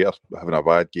pulling their weight or having a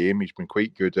bad game, he's been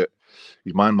quite good at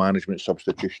his man management.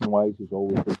 Substitution wise, he's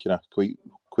always been kind of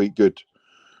quite good.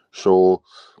 So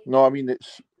no, I mean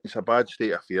it's a bad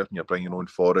state of affairs when you're bringing on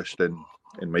Forrest and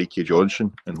Mikey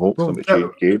Johnson and hope for them to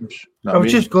change games. I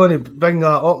was just going to bring that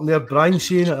up there. Brian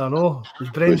saying it, I know. Was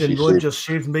Brendan Rodgers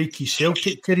saved Mikey's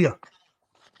Celtic career?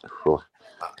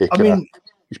 I mean,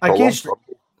 against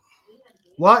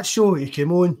Lazio, he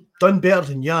came on, done better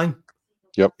than Yang.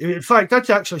 Yep. In fact, I'd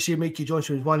actually say Mikey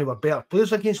Johnson was one of our better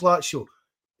players against Lazio.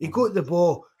 He got the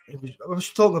ball. I was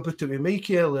talking about it with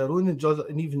Mikey earlier on,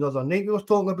 and even the other night we were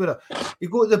talking about it. He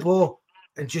got the ball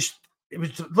and just it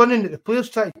was running at the players,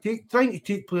 trying to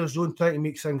take players on, trying to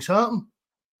make things happen.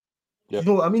 Yep. You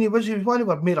know what I mean? He was one of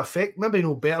our more effective, maybe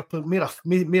no better, but more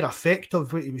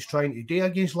effective what he was trying to do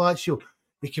against Lazio.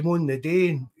 He came on the day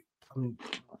and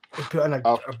he put in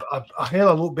a hell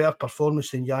of a lot better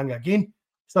performance than Yang again.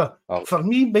 So for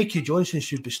me, Mikey Johnson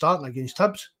should be starting against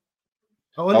Hibs.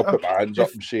 I'll put my hands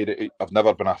up and say that I've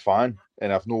never been a fan,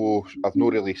 and I've not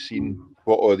really seen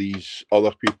what all these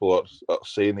other people are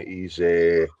saying that he's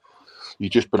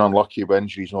just been unlucky with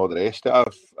injuries and all the rest of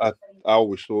it. I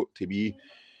always thought, to me,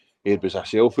 he was a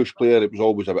selfish player. It was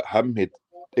always about him.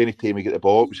 Any time he get the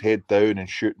ball, it was head down and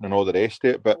shooting and all the rest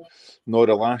of it. But no,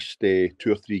 the last 2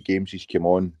 or 3 games he's come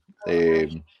on,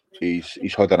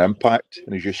 he's had an impact.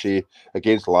 And as you say,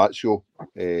 against Lazio,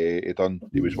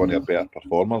 he was one of their better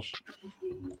performers.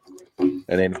 And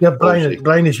then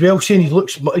Brian as well saying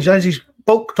he's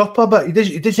bulked up a bit.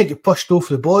 He doesn't get pushed off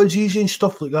the ball as easy and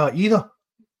stuff like that either.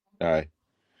 Aye.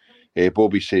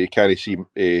 Bobby said he can't see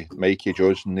Mikey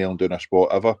Johnson nailing down a spot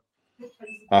ever.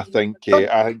 I think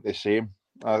the same.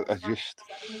 I just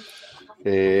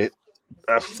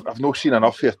I've not seen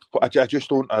enough here. I just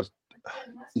don't.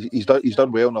 He's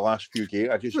done well in the last few games.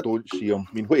 I just don't see him.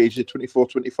 I mean, what age is he? 24,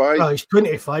 25? He's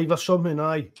 25 or something.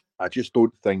 Aye. I just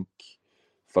don't think.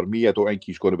 For me, I don't think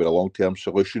he's going to be a long-term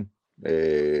solution.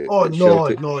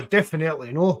 No,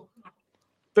 definitely no.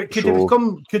 But could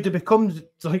he become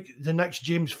like the next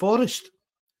James Forrest?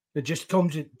 It just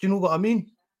comes. Do you know what I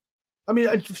mean? I mean,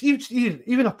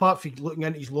 even apart from looking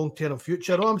into his long-term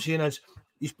future, all I'm saying is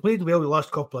he's played well the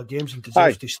last couple of games and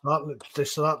deserves to start.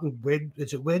 Is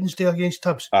it Wednesday against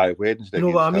Hibs? Aye, Wednesday. You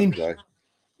know what I mean?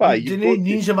 Aye,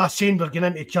 needs am I saying we're going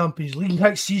into Champions League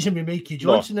next season with Mikey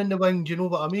Johnson in the wing? Do you know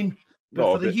what I mean?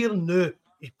 But for the here and now,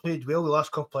 he's played well the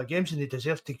last couple of games and he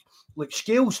deserves to. Like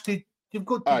Scales, they've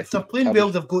got to, if they're playing well,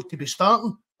 they've got to be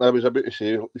starting. I was about to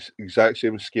say it's exact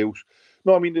same as Scales.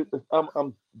 No, I mean,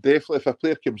 I'm definitely, if a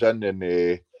player comes in and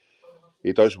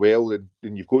he does well, then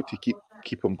you've got to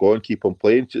keep him going, keep him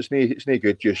playing. It's no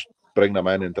good just bring them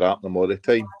in and drop them all the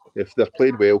time. If they're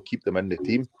playing well, keep them in the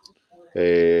team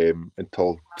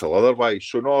until otherwise.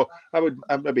 So no,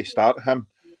 I'd maybe start him.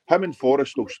 Him and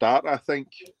Forrest will start, I think,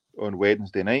 on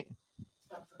Wednesday night.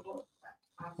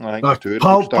 I think the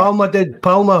two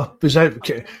Palmer was out.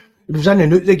 He was in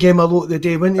and out the game a lot of the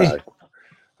day, wasn't he?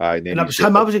 Aye, and it was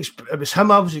him. It was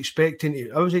him. I was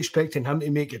expecting. I was expecting him to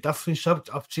make a difference.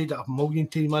 I've said it a million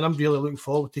times, man. I'm really looking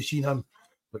forward to seeing him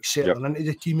like settling into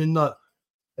the team and that.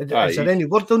 Is there any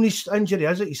word on his injury?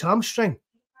 Is it his hamstring?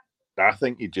 I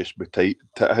think he just was tight.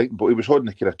 I think, but he was holding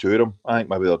the kind of to him. I think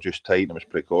maybe they're just tight and it was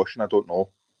precaution. I don't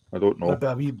know. Maybe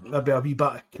a wee bit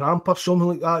of cramp or something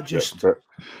like that. Just. But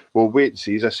we'll wait and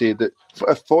see. As I said, that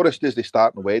if Forrest is the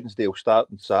start on Wednesday, he'll start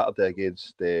on Saturday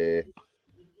against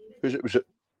who's it? Was it?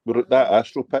 We're at that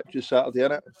Astro pitch is Saturday,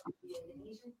 innit?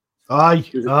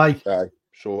 Aye.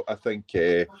 So I think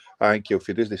if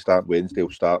he does the start Wednesday, he'll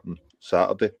start on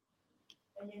Saturday.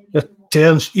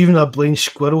 Terence, even a blind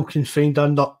squirrel can find a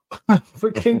nut.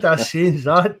 What kind of saying is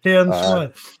that, Terence?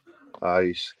 Aye,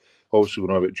 he's also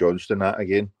going on about Johnston that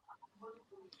again.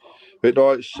 But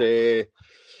no, it's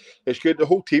good. The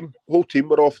whole team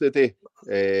were off the day.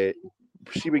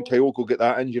 See when Kyogo get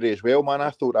that injury as well, man. I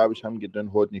thought that was him getting down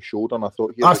holding his shoulder, and I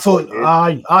thought I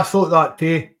thought that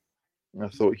too. I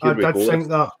thought here we go. I did think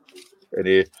that.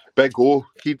 And Big O,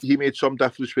 he made some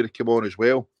difference when he came on as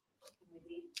well.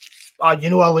 You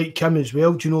know I like him as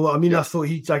well. Do you know what I mean? I thought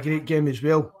he did a great game as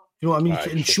well. You know what I mean?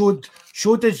 And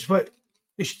showed us what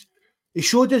he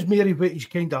showed us Mary what he's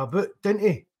kind of about, didn't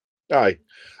he? Aye,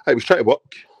 he was trying to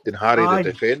work and harry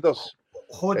the defenders,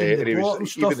 holding the ball and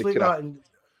stuff like that. And,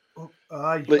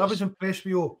 I was impressed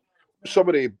with you. Some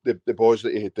of the balls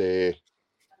that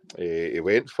he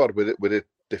went for with the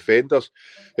defenders.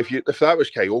 If that was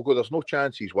Kyogo, there's no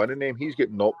chance he's winning them. He's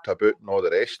getting knocked about and all the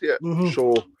rest of it. Mm-hmm.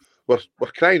 So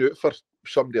we're crying out for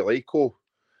somebody like O.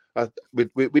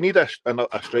 We need a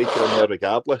striker in there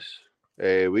regardless.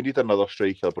 We need another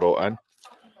striker brought in.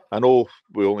 I know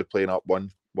we're only playing up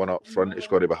one up front. It's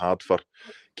going to be hard for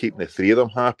keeping the three of them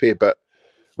happy, but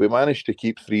we managed to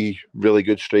keep three really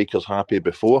good strikers happy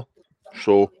before.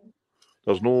 So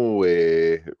there's no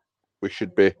way we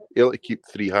should be able to keep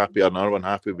three happy and another one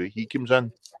happy when he comes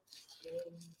in.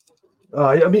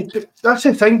 I mean, that's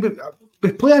the thing. But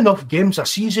we play enough games a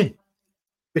season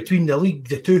between the league,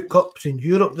 the two cups in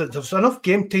Europe, that there's enough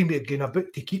game time to gain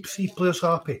about to keep three players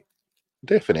happy.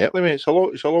 Definitely, mate. It's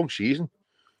a long season.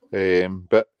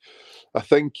 But I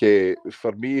think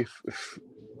for me,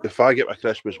 if I get my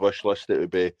Christmas wish list, it would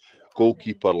be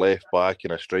goalkeeper, left back,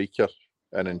 and a striker.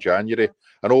 And in January,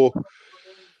 I know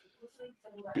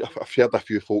I've heard a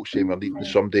few folks saying we're needing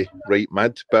somebody right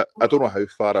mid, but I don't know how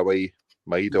far away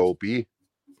Maida will be,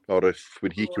 or if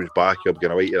when he comes back, he'll be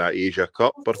going away to that Asia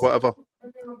Cup or whatever.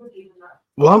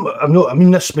 Well, I'm not. I mean,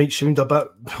 this might sound a bit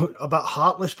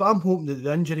heartless, but I'm hoping that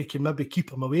the injury can maybe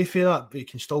keep him away from that, but he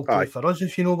can still play for us,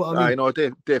 if you know what I mean. I know,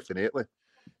 definitely.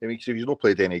 I mean, if he's not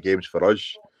played any games for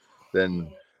us,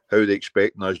 then how are they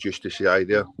expecting us just to say, aye,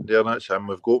 there, that's him,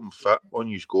 we've got him fit, on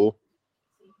you go.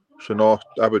 So no,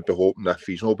 I would be hoping if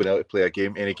he's not been able to play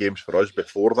any games for us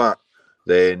before that,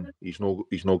 then he's not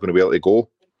going to be able to go.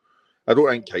 I don't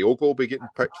think Kyogo will be getting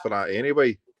picked for that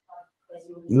anyway.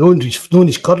 No,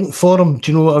 his current form.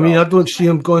 Do you know what I mean? I don't see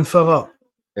him going for that.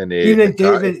 And even in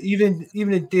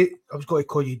David, I was going to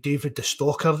call you David the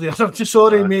Stalker there. I'm just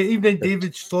sorry, mate. Even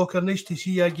David Stalker, nice to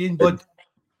see you again, bud.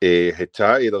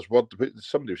 Hitati, there's word.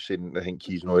 Somebody was saying I think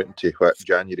he's not into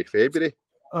January, February.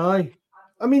 Aye,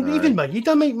 I mean even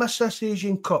Maida might miss this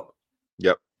Asian Cup.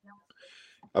 Yep.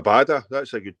 Abada,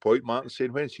 that's a good point. Martin's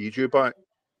saying when's he due back?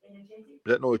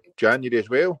 Is it not January as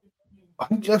well? I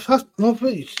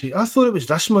thought it was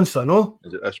this month. I know.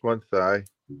 Is it this month? Aye.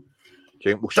 Do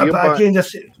you think we'll see him back? Again,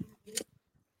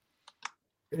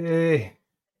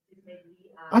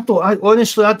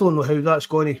 honestly, I don't know how that's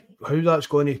going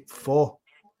to fall.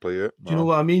 Play out. Do you know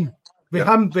what I mean? With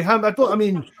him.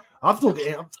 I've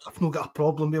not got a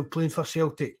problem with him playing for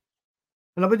Celtic,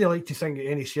 and I wouldn't like to think that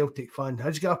any Celtic fan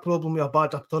has got a problem with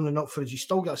Abada turning up for us. He's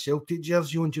still got a Celtic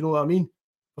jersey on. Do you know what I mean?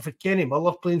 If it's Kenny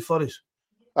Miller playing for us,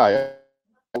 aye.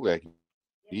 Okay.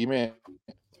 Mate.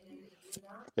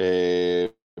 I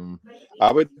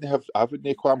wouldn't have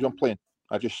qualms on playing.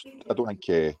 I don't think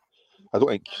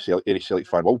any Celtic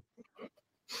fan will.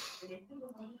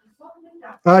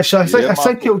 So I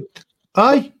think it'll.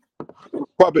 Aye.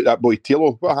 What about that boy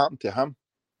Taylor? What happened to him?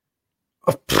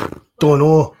 Don't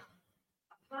know.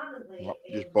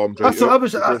 Just bombed right. I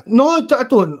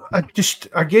don't. It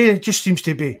just seems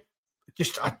to be. It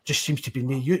just seems to be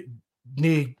no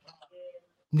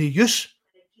use.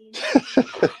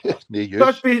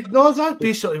 That's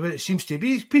basically what it seems to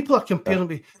be. People are comparing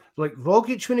me like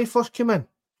Rogic when he first came in.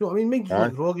 You know what I mean?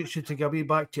 Like Rogic should take a way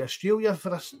back to Australia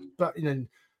for us.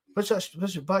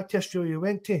 Was it back to Australia he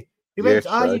went to? He went.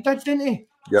 He did, didn't he?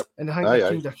 Yep. And I think they're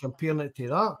kind of comparing it to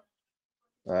that.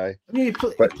 Aye. I mean, he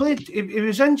played. He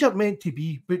was injured, meant to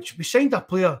be, which we signed a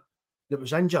player that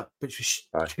was injured, which was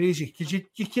crazy because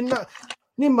you cannot.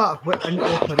 No matter what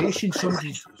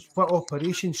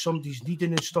operation somebody's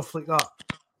needing and stuff like that.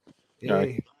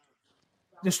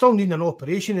 They still need an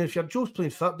operation. And if you're just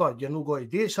playing football, you're not going to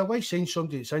do it. So why sign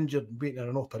somebody that's injured and waiting on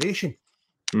an operation?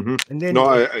 Mm-hmm. And then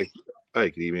I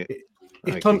agree, mate.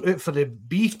 He turned out for the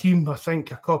B team, I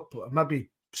think, maybe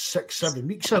 6-7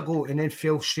 weeks ago, and then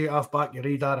fell straight off back your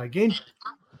radar again.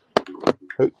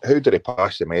 How did he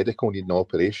pass the medical needing an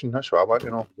operation? That's what I want to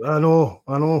know.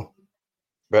 I know.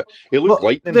 But he looked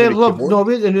lightning. They love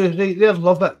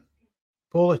it.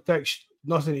 Politics,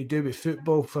 nothing to do with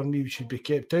football for me, should be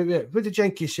kept out of it. What did you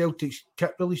think Celtic's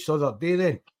kit release the other day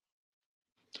then?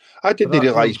 I didn't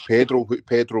realise Pedro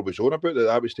was on about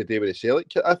that was to do with the Celtic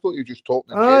kit. I thought you were just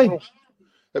talking in general.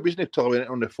 It wasn't until I went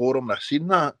on the forum and I seen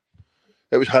that.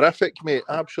 It was horrific, mate.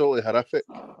 Absolutely horrific.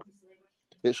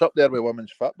 It's up there with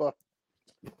women's football.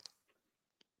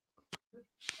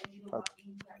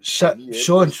 What's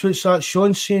that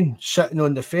Sean saying? Sitting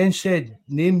on the fence said,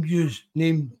 name.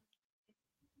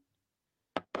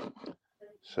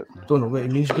 Don't know what he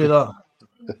means by that.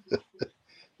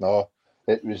 No,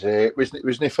 it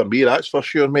wasn't for me, that's for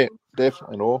sure, mate.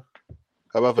 Definitely no.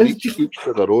 However, each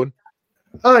to their own.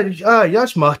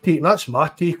 That's my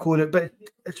take on it. But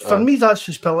for me, that's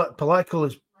as political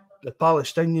as the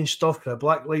Palestinian stuff, the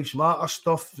Black Lives Matter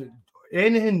stuff,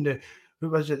 anything. Who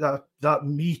was it? That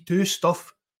Me Too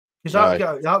stuff? Because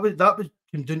that would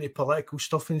come down to political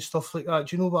stuff and stuff like that.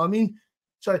 Do you know what I mean?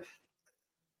 So,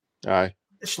 aye.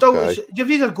 It's still, you've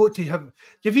either got to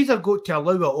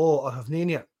allow it all or have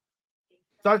none of it.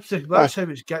 That's how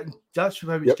it's getting. That's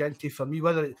how it's getting to for me.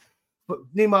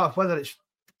 No matter whether it's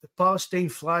the Palestine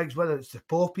flags, whether it's the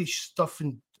poppy stuff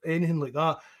and anything like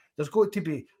that, there's got to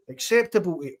be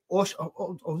acceptable to us.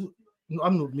 I'm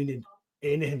not meaning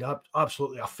anything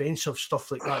absolutely offensive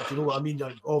stuff like that. Do you know what I mean?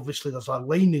 Obviously, there's a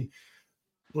line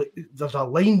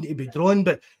to be drawn.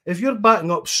 But if you're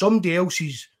backing up somebody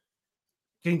else's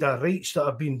kind of rights that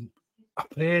have been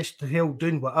oppressed, held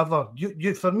down, whatever,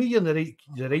 you for me, you're the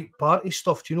right party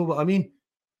stuff. Do you know what I mean?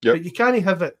 Yep. But you can't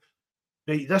have it.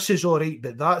 Right, this is all right,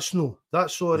 but that's all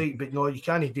right, but no, you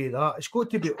can't do that. It's got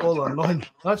to be all or nothing.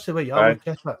 That's the way I look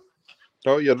at it.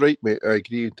 Oh, you're right, mate. I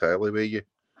agree entirely with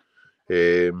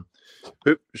you.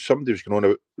 Somebody was going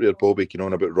on about Bobby going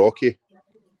on about Rocky,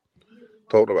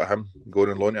 talking about him going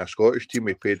on loan to a Scottish team.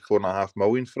 We paid $4.5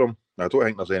 million for him. I don't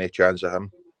think there's any chance of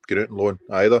him going out on loan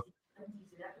either.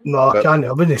 No,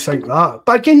 I wouldn't think that.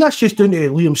 But again, that's just down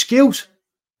to Liam Scales.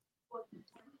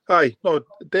 Aye, no,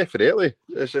 definitely.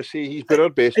 As I say, he's been our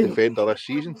best defender this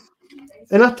season.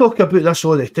 And I talk about this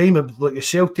all the time, like the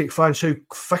Celtic fans, how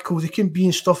fickle they can be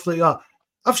and stuff like that.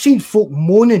 I've seen folk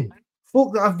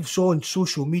that I've saw on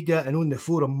social media and on the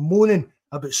forum moaning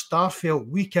about Starfelt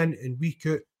week in and week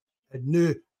out, and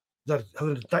now they're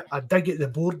having a dig at the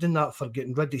board in that for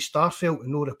getting rid of Starfelt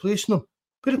and no replacing him.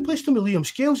 But replaced him with Liam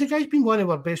Scales. The guy's been one of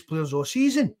our best players all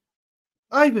season.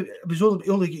 It was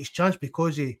only get his chance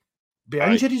because he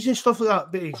injuries and stuff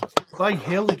like that. But by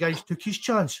hell, the guys took his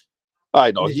chance.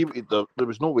 Aye, no, there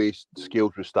was no way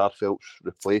Scales was Starfelt's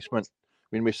replacement.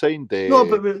 I mean, we signed Rocky.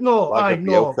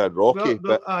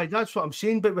 That's what I'm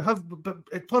saying. But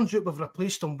it turns out we've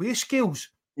replaced him with Scales.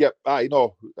 Yep, I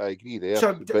agree there.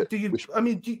 So, would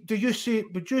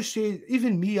you say,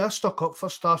 even me, I stuck up for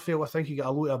Starfelt. I think he got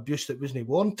a lot of abuse that wasn't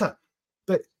warranted.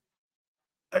 But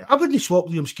I wouldn't swap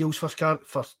Liam Scales for Carl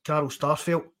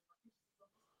Starfelt.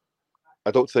 I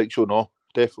don't think so, no.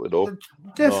 Definitely no.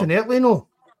 Definitely no.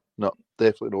 No,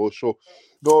 definitely no. So,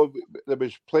 no, there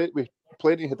was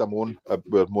plenty had a moan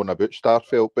about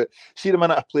Starfelt, but see the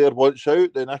minute a player wants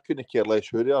out, then I couldn't care less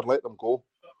who they are, let them go.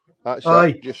 That's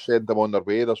it. Just send them on their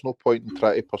way. There's no point in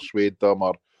trying to persuade them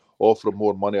or offer them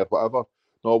more money or whatever.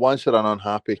 No, once they're an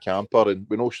unhappy camper, and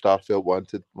we know Starfelt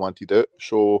wanted out,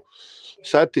 so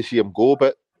sad to see him go,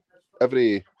 but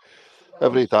every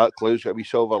every dark cloud's got a wee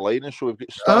silver lining. So we've got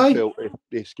Starfelt.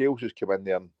 The Scales has come in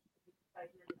there and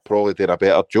probably did a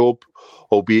better job,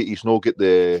 albeit he's not got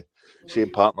the same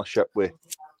partnership with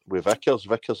Vickers.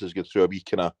 Vickers has gone through a wee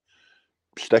kind of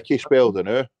sticky spell, don't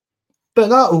know. But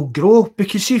that'll grow,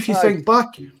 because see, if you think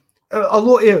back, a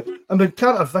lot of, I mean,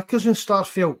 Carter Vickers and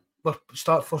Starfelt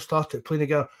first started playing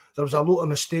together, there was a lot of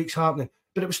mistakes happening,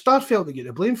 but it was Starfelt that get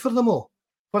the blame for them all,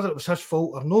 whether it was his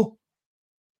fault or no.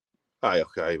 Aye,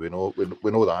 okay, we know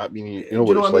that. I mean, you know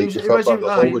what it's like. He was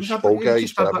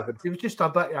just a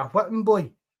bit of a whipping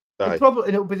boy. And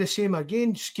it'll be the same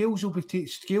again. Scales will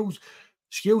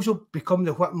become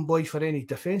the whipping boy for any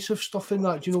defensive stuff in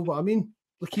that. Do you know what I mean?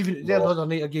 Like even the other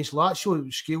night against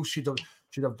Lazio, Scales should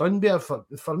have done better.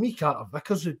 For me, Carter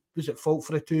Vickers was at fault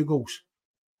for the 2 goals.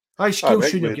 Scales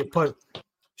shouldn't get put.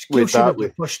 Scales shouldn't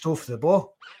get pushed off the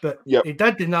ball, but he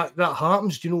did, and that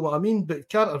happens. Do you know what I mean? But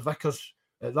Carter Vickers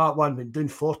at that one went down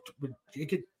 4. He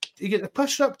get the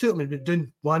piss ripped to him and went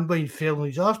down one by and fell on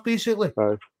his arse basically.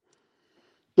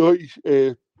 No,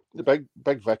 the big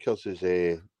Vickers is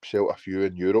Celtic a few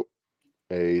in Europe.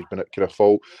 He's been at kind of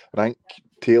fault. And I think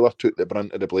Taylor took the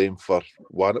brunt of the blame for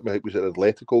one. I think it was an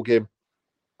Atletico game.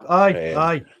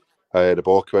 Aye. The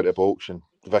ball came out of the box, and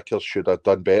Vickers should have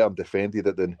done better and defended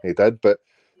it than he did. But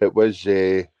it was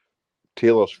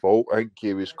Taylor's fault. I think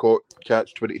he was caught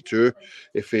catch-22.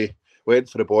 If he went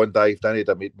for the ball and dived in, he'd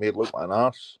have made look like an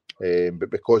arse. But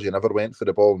because he never went for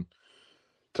the ball and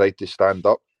tried to stand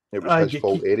up, it was his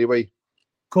fault anyway.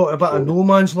 Caught a bit of no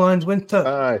man's land, wasn't it?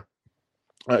 Aye.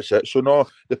 That's it. So no,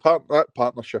 that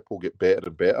partnership will get better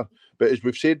and better. But as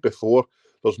we've said before,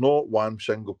 there's not one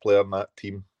single player in that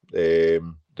team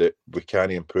that we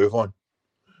can't improve on.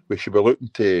 We should be looking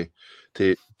to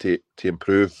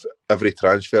improve every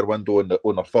transfer window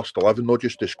on our first 11, not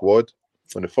just the squad.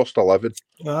 On the first 11,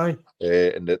 aye,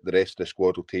 and the rest of the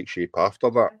squad will take shape after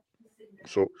that.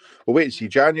 So we'll wait and see.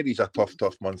 January's a tough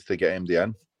month to get MD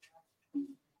in.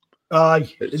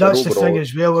 Aye, that's the thing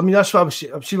as well. I mean, that's what I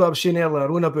was saying earlier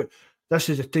on about this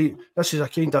is a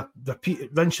kind of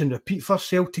rinse and repeat for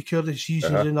Celtic over the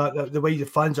seasons and that the way the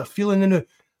fans are feeling in it.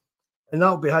 And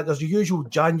that'll be it. There's the usual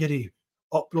January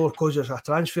uproar because it's a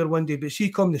transfer window, but see,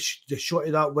 come the short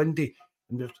of that window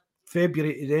in the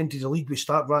February at the end of the league, we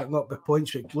start racking up the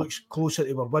points. It looks closer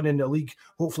to we're winning the league.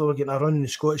 Hopefully, we're getting a run in the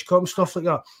Scottish Cup and stuff like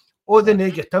that. All the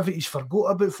negativity's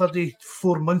forgot about for the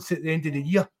 4 months at the end of the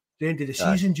year. The end of the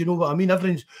season, do you know what I mean?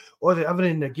 Everything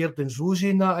in the Gerdon's rosy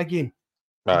in that again.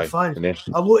 Fans,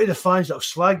 a lot of the fans that have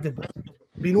slagged them,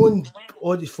 been on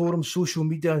all the forums, social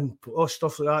media, and all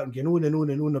stuff like that, and going on and on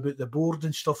and on about the board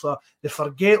and stuff like that. They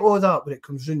forget all that when it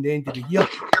comes around the end of the year.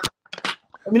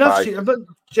 I mean, I've seen a bit,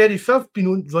 Jerry, if I've been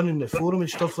on running the forum and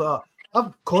stuff like that,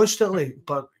 I've constantly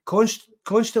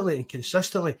and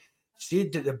consistently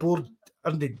said that the board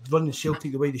aren't running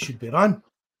Celtic the way they should be run.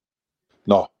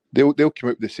 No. They'll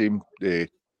come out the same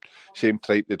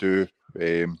type they do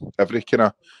every kind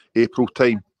of April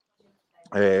time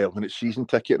when it's season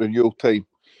ticket renewal time,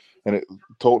 and it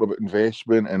talking about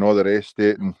investment and all the rest of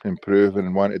it and improving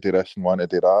and want to do this and want to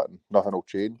do that, and nothing will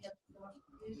change.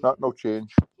 Nothing will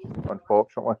change,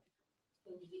 unfortunately.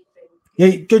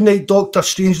 Yeah, good night, Dr.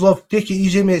 Strangelove. Take it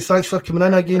easy, mate. Thanks for coming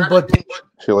in again, bud. See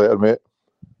you later, mate.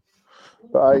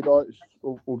 But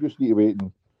we'll just need to wait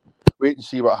and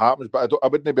see what happens, but I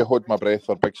wouldn't be holding my breath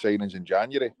for big signings in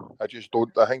January. I just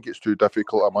don't. I think it's too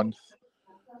difficult a month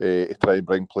to try and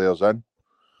bring players in,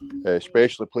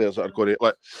 especially players that are going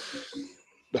to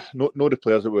not the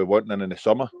players that we're wanting in the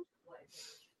summer.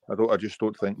 I just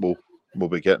don't think we'll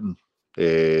be getting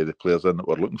the players in that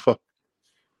we're looking for.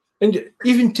 And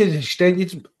even to the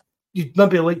extent you'd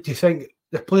maybe like to think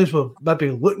the players were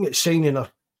maybe looking at signing or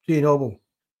saying, "Oh well,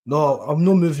 no, I'm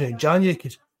not moving in January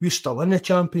because we're still in the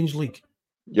Champions League."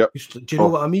 Yep. Do you know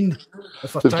what I mean?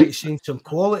 If we're trying to sign some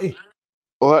quality.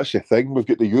 Well, that's the thing. We've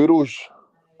got the Euros.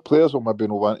 Players will maybe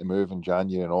not want to move in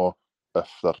January and all if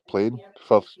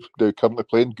they're currently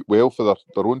playing well for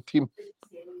their own team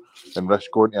and risk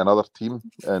going to another team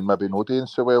and maybe not doing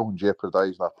so well and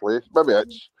jeopardising their place. Maybe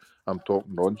I'm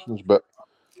talking nonsense, but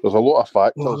there's a lot of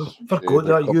factors. Well, forgot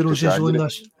that Euros is on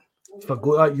this.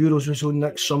 Forgot that Euros was on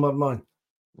next summer, man.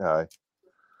 Aye.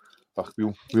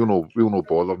 We'll no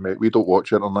bother, mate. We don't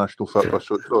watch international football,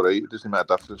 so it's all right. It doesn't make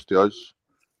a difference to us.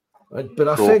 But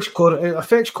it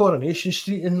affects Coronation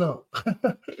Street in that.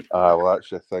 Aye, well, that's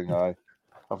the thing, aye.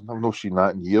 I've not seen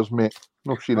that in years, mate.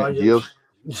 Not seen it in years.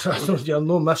 You're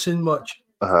not missing much.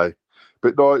 Aye.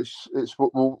 But no, it's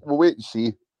we'll wait and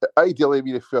see. Ideally, I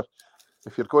mean, if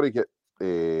you're going to get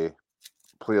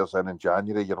players in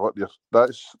January, you're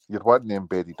wanting them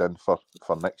embedded in for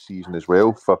next season as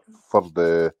well, for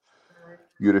the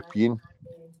European.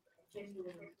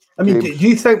 I mean, do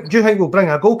you think we'll bring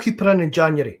a goalkeeper in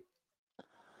January?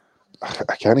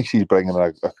 I can't see bringing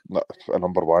a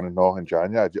number one in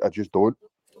January. I just don't.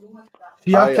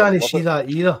 See, I can't see that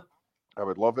either. I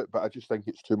would love it, but I just think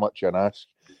it's too much an ask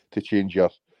to change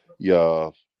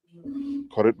your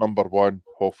current number one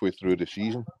halfway through the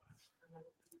season.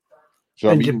 So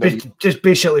and just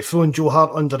basically throwing Joe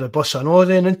Hart under the bus and all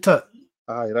then, isn't it?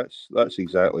 Aye, that's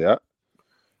exactly it.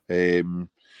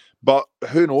 But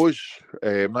who knows?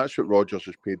 That's what Rodgers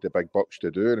has paid the big bucks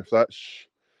to do, and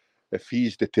if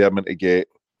he's determined to get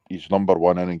his number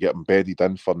one in and get him bedded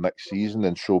in for next season,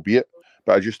 then so be it.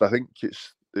 But I think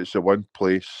it's the one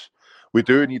place we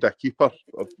do need a keeper.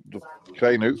 They're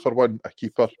crying out for a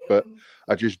keeper, but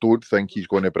I just don't think he's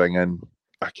going to bring in.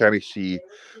 I can't see,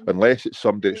 unless it's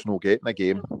somebody that's not getting a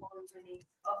game,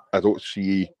 I don't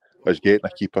see us getting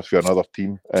a keeper for another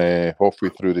team halfway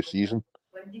through the season.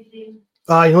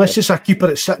 Aye, unless it's a keeper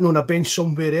that's sitting on a bench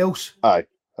somewhere else. Aye,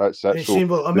 that's it. So saying,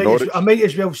 well, I might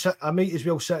as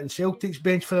well sit in Celtic's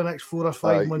bench for the next 4 or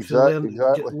 5 months and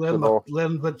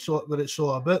learn what it's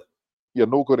all about. You're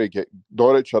not going to get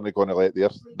Norwich aren't going to let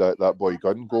that boy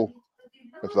Gunn go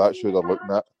if that's who they're looking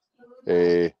at.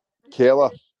 Keller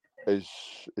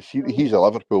he's a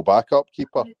Liverpool backup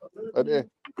keeper, isn't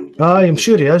he? Aye, I'm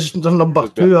sure he is. They're number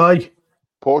 2. Aye,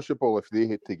 possible if they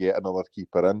had to get another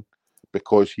keeper in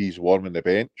because he's warming the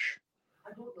bench.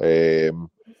 The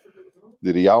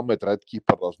Real Madrid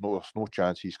keeper, there's no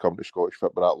chance he's come to Scottish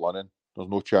football at London. There's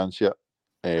no chance yet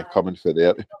coming for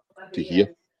there to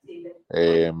here.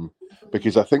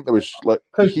 Because I think there was like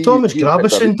Thomas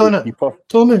Gravison done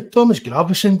it. Thomas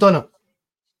Gravison done it.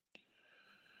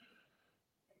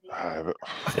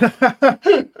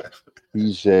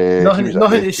 He's nothing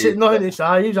to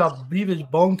say. He was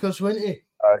bonkers, wasn't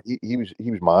he? He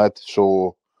was mad.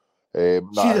 So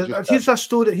here's a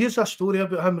story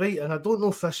about him, right? And I don't know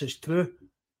if this is true.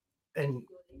 And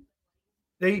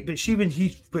right, but see when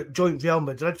he joined Real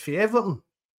Madrid for Everton,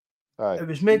 it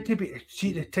was meant to be.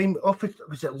 See the time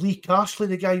was it Lee Castley?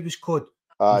 The guy was called.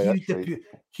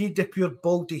 He'd the pure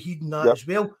baldy heed and that as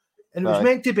well. And it was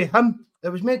meant to be him. It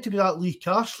was meant to be that Lee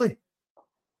Castley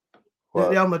that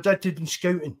Real Madrid had been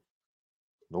scouting.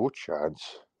 No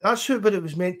chance. That's what it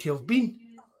was meant to have been.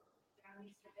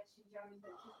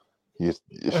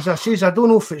 As I say, I don't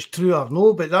know if it's true or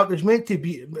no, but that was meant to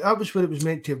be. That was what it was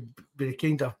meant to be.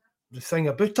 Kind of the thing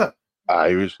about it.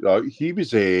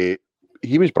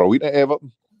 He was brilliant at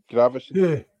Everton. Gravison.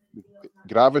 Yeah.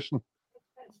 Gravison.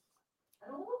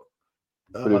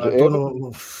 I don't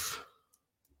know.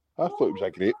 I thought he was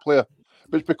a great player,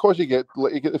 but it's because he go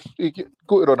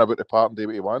to run about the park and do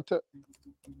what he wanted.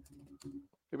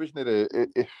 He wasn't.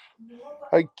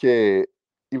 I think he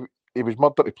was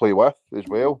murder to play with as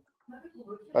well.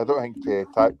 I don't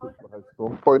think tactics were his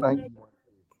strong point. I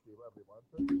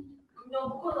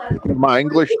think my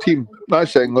English team.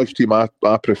 That's the English team I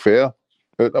prefer out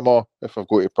of them all. If I've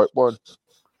got to pick one,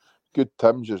 good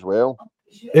Tims as well.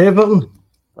 Everton.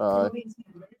 Aye.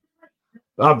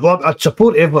 I'd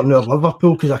support Everton or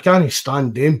Liverpool because I can't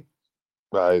stand them.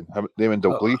 Aye, them and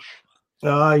Dalglish.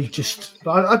 Aye,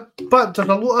 but there's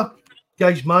a lot of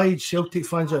guys my age, Celtic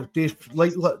fans, that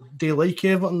they like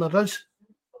Everton. There is.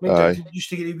 I mean, they used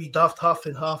to get a wee daft half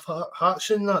and half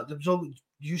hats in that. There was always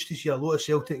used to see a lot of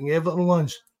Celtic and Everton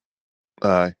ones.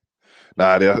 Aye,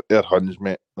 nah, they're Huns,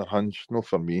 mate. They're Huns, no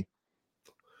for me.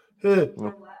 Who?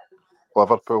 No.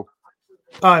 Liverpool.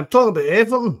 I'm talking about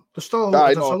Everton. There's a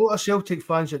lot of Celtic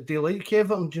fans that do like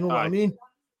Everton. Do you know what I mean?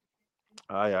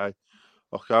 Aye.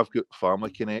 Look, I've got family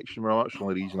connection with them. That's the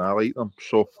only reason I like them.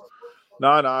 So,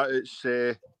 it's.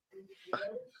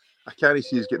 I can't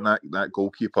see he's getting that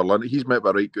goalkeeper. He's meant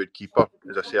to be a right good keeper.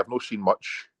 As I say, I've not seen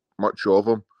much of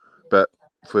him, but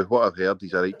for what I've heard,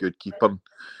 he's a right good keeper.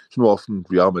 It's not often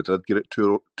Real Madrid get it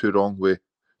too wrong with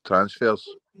transfers.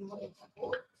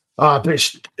 But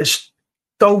it's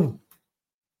still.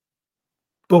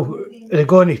 Well,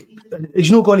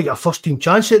 he's not going to get a first-team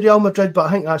chance at Real Madrid, but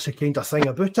I think that's the kind of thing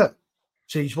about it.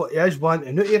 So he is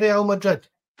wanting out of Real Madrid.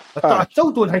 I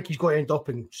still don't think he's going to end up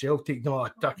in Celtic. No, I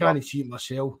can't see it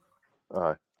myself.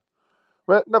 Aye.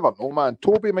 Well, never know, man.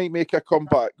 Toby might make a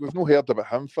comeback. We've not heard about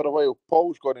him for a while.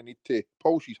 Paul's going to need to.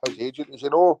 Paul's his agent, is he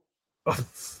no?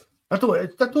 I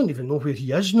don't even know where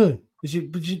he is now. Is he?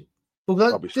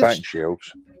 I'll be stacking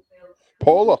shelves.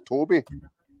 Paul or Toby?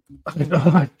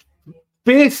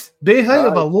 Both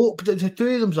have eloped. The two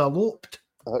of them's eloped.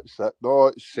 That's it. No,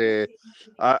 it's.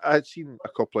 I'd seen a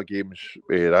couple of games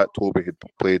where that Toby had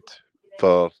played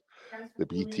for the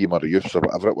B team or the youths or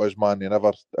whatever it was. Man, he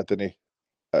never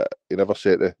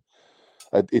set the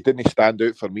he didn't stand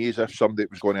out for me as if somebody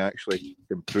was going to actually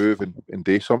improve and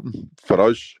do something for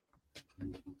us.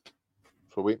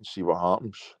 So wait and see what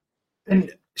happens.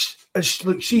 And it's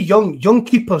like, see, young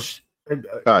keepers.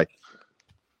 Aye.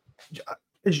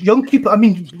 As young keeper, I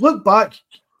mean, look back.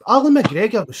 Alan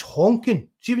McGregor was honking.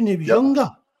 See, when he was younger.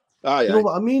 Aye, you know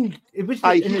what I mean? It was.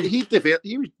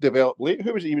 He was developed late.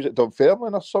 Who was he? He was at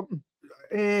Dunfermline or something.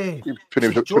 When he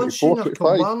was at 24,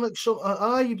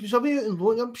 25. He was away out in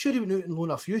loan. I'm sure he went out in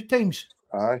loan a few times.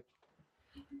 Aye.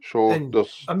 So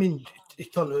there's. I mean, he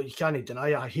turned out, you can't deny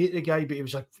it. I hate the guy, but he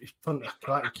turned a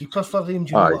cracking keeper for them.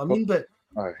 Do you know what I mean? But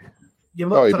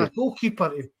for a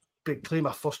goalkeeper to claim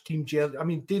a first team jersey, I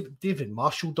mean, David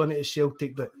Marshall done it at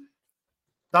Celtic, but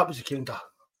that was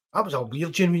a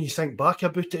weird one when you think back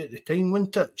about it at the time,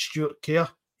 wasn't it? Stuart Kerr,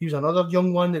 he was another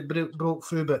young one that broke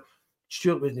through, but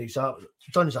Stuart wasn't exactly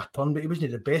done as a turn, but he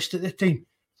wasn't the best at the time.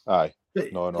 Aye.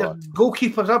 But no.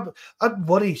 Goalkeepers, I'd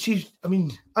worry. See, I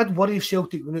mean, I'd worry if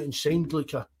Celtic went out and signed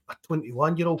like a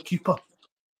 21-year-old keeper.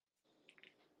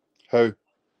 How?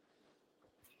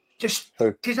 Just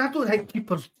because I don't think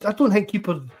keepers.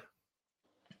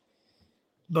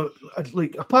 But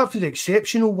like, apart from the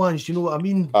exceptional ones, you know what I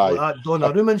mean? Like that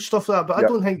Donnarumma and stuff like that. But I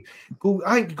don't think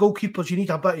I think goalkeepers, you need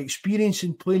a bit of experience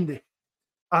in playing the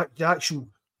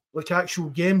actual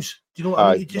games. Do you know what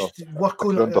I mean? You just work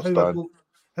on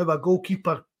how a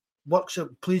goalkeeper works,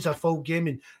 plays a full game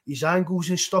and his angles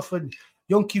and stuff. And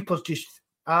young keepers just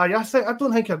I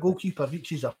don't think a goalkeeper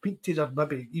reaches a peak to their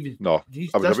maybe even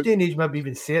this day and age, maybe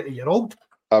even 30-year-old.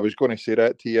 I was going to say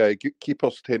that to you.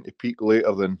 Keepers tend to peak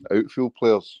later than outfield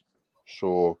players.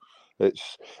 So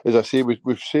it's, as I say,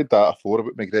 we've said that before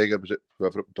about McGregor. Was it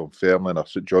whoever it was, Dunfermline or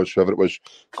St George, whoever it was,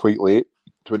 quite late,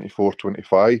 24,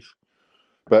 25.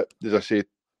 But as I say,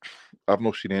 I've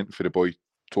not seen anything for the boy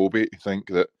Toby to think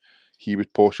that he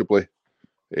would possibly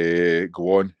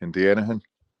go on and do anything.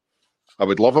 I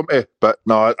would love him to, but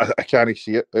no, I can't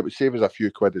see it. It would save us a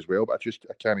few quid as well, but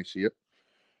I can't see it.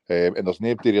 And there's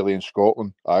nobody really in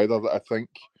Scotland either that I think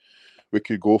we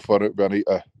could go for it. We need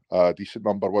a decent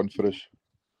number one for us.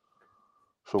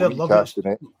 So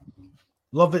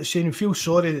love it, saying feel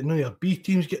sorry that none of your B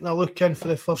team's getting a look in for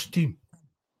the first team.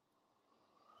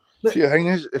 See, the thing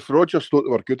is, if Rodgers thought they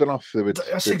were good enough, they would.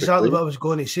 That's exactly what I was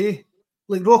going to say.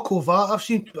 Like Rocco Vata,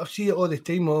 I see it all the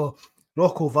time.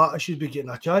 Rocco Vata should be getting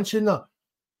a chance in that.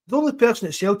 The only person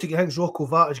at Celtic who thinks Rocco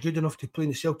Vata is good enough to play in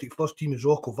the Celtic first team is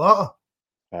Rocco Vata.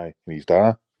 Aye, and he's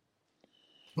there.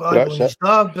 But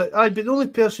the only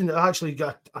person that actually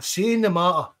got a say in the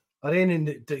matter or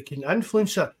anything that can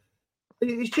influence it,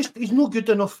 he's not good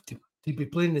enough to be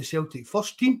playing the Celtic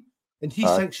first team, and he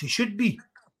thinks he should be.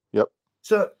 Yep.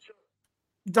 So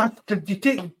that you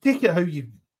take it how you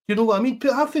know what I mean.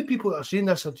 Half the people that are saying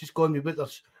this are just going with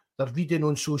what they're reading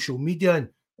on social media, and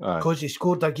because he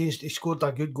scored a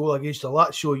good goal against the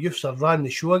Lazio youths or ran the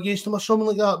show against them or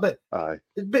something like that.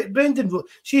 But Brendan,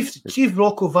 see if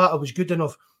Rocco Vata was good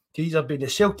enough to either be in the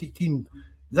Celtic team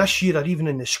this year or even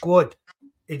in the squad,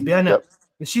 he'd be in it.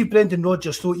 And see if Brendan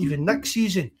Rodgers thought even next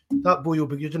season that boy will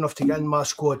be good enough to get in my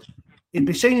squad, he'd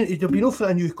be no for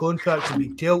a new contract and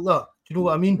be told that. Do you know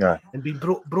what I mean? Yeah. And be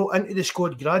brought into the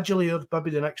squad gradually, or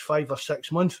maybe the next 5 or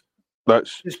 6 months.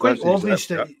 It's quite obvious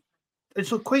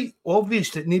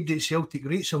that nobody at Celtic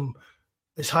rates him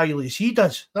as highly as he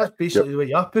does. That's basically the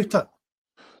way I put it.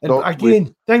 And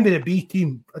thing with the B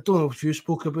team, I don't know if you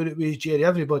spoke about it with Jerry,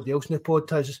 everybody else in the pod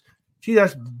has. See,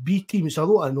 this B team, it's a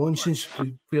lot of nonsense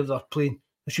where they're playing.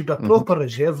 There should be a proper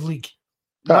reserve league.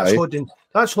 That's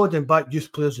holding back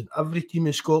youth players in every team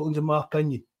in Scotland, in my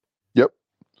opinion. Yep.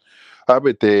 I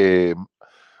would.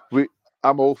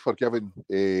 I'm all for giving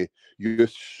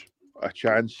youths a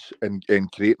chance and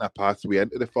creating a pathway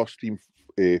into the first team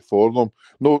for them.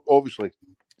 No, obviously,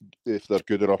 if they're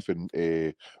good enough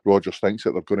and Rodgers thinks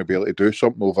that they're going to be able to do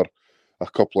something over a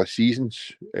couple of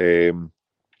seasons, and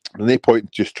no point in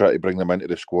just trying to bring them into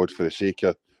the squad for the sake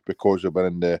of because they're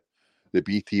in the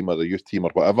B team or the youth team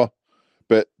or whatever.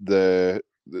 But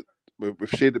we've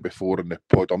said it before in the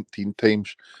pod umpteen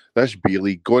times, this B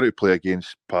League, going to play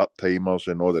against part-timers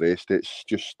and all the rest, it's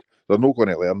just, they're not going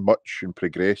to learn much and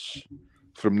progress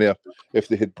from there. If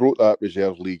they had brought that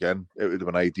reserve league in, it would have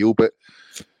been ideal, but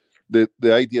the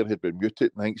idea had been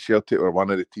muted, and I think Celtic were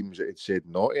one of the teams that had said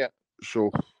not yet.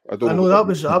 So I know that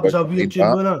was a weird thing,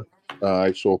 wasn't it?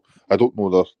 Aye, so I don't know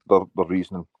the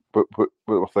reasoning, but what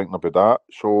we're thinking about that.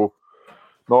 So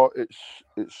no, it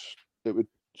would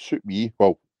suit me.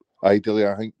 Well, ideally,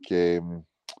 I think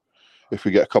if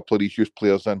we get a couple of these youth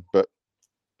players in, but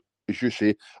as you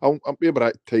say, I remember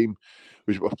at the time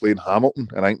we were playing Hamilton,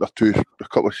 and I think a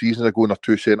couple of seasons ago, and they're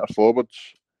two centre forwards,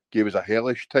 gave us a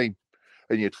hellish time,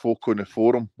 and you had folk on the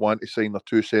forum wanting to sign their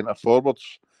 2 centre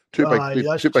forwards, two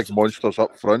big monsters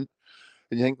up front.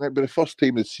 And you think that'd be the first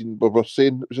time they'd seen. We were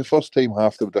saying it was the first time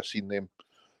half they would have seen them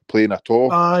playing at all.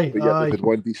 But yet they've had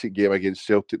one decent game against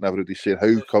Celtic, and everybody's saying,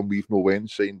 how come we've no went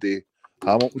signed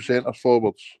Hamilton centre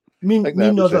forwards? Me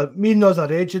and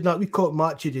other edge in that, we caught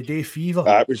match of the day fever.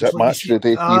 That was it, match of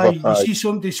the day fever. You see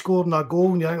somebody scoring a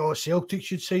goal and you think, Celtic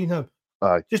should sign him.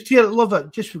 Aye. Just here, love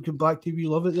it. Just come back to we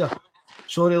love it there.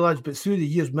 Sorry, lads, but through the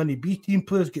years, many B team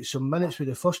players get some minutes with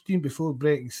the first team before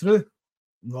breaking through.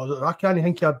 No, I can't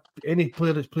think of any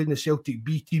player that's playing the Celtic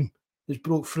B team that's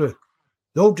broke through.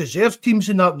 The old reserve teams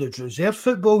and that, the reserve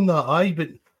football and that, but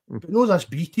no, that's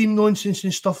B team nonsense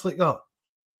and stuff like that.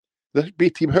 This B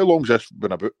team, how long's this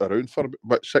been around for?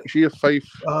 About 6 years, 5?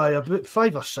 About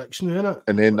 5 or 6 now, innit?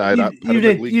 And then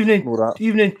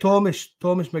evening, Thomas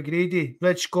McGrady,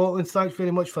 Red Scotland. Thanks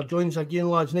very much for joining us again,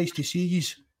 lads. Nice to see you.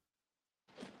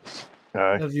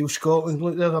 Aye. Real Scotland.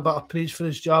 Look, there's a bit of praise for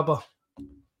his jabber.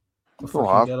 If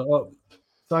I can get it up.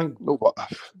 Thank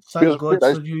God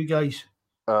for you guys.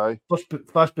 Aye.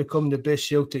 Fast become the best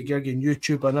Celtic gig in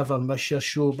YouTube. I never miss your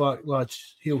show back,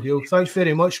 lads. Hail. Thanks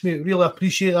very much, mate. Really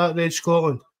appreciate that, Red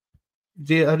Scotland.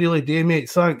 I really do, mate.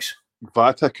 Thanks.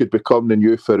 Vata could become the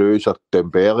new Farouz or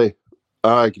Dembele.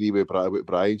 I agree with what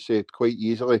Brian said quite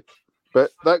easily. But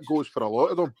that goes for a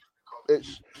lot of them.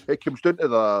 It comes down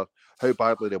to how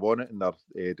badly they want it and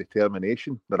their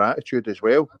determination, their attitude as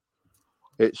well.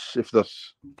 It's if they're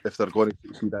going to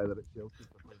succeed either at Celtic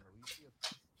or playing the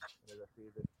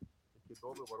league here.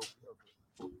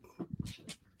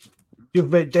 You've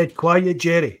been dead quiet,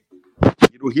 Jerry.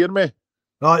 You don't hear me?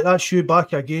 Right, that's you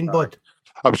back again, bud.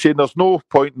 I'm saying there's no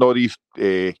point in all these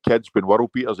kids being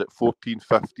world beaters at 14,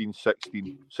 15,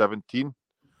 16, 17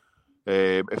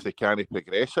 if they can't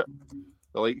progress it.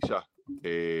 The likes of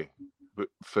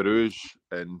Farouz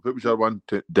and what was the other one?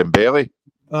 Dembele.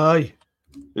 Aye.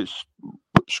 It's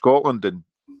Scotland and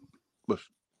with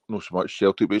not so much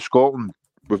Celtic, but Scotland,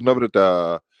 we've never had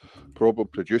a problem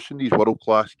producing these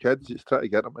world-class kids. It's trying to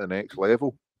get them to the next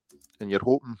level. And you're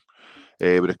hoping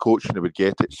with the coaching they would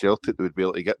get at Celtic, they would be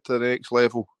able to get to the next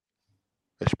level,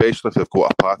 especially if they've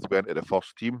got a pathway into the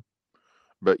first team.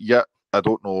 But yet, I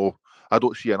don't know. I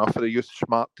don't see enough of the youth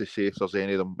smart to say if there's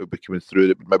any of them that would be coming through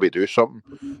that would maybe do something.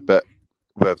 But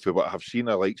with what I've seen,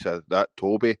 I like that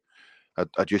Toby.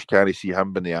 I just can't see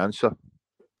him being the answer.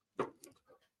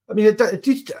 I mean,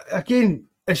 again,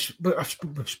 I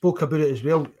spoke about it as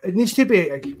well. It needs to be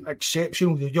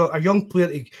exceptional. A young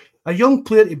player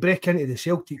to break into the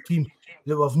Celtic team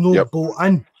that we've no bought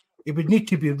in. It would need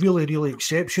to be really, really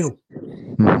exceptional.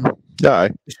 Mm-hmm. Yeah,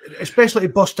 especially to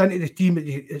bust into the team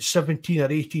at 17 or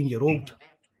 18-year-old.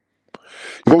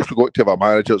 You've also got to have a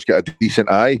manager that's got a decent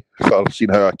eye for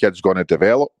seeing how a kid's going to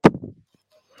develop.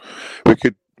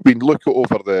 We look at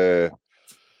over the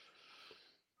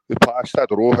past, I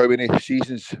don't know how many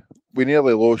seasons, we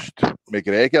nearly lost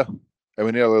McGregor and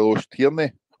we nearly lost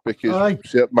Tierney because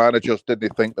certain managers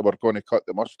didn't think they were going to cut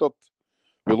the mustard.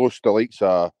 We lost the likes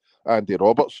of Andy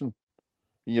Robertson.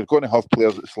 And you're going to have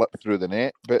players that slip through the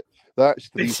net, but that's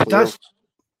three players.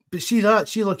 But see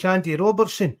like Andy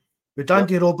Robertson. Would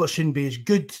Andy Robertson be as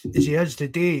good as he is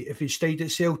today if he stayed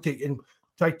at Celtic and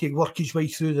tried to work his way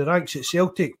through the ranks at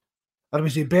Celtic? Or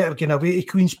was he better going away to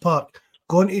Queen's Park,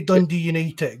 gone to Dundee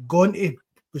United, gone to,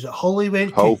 was it Hull he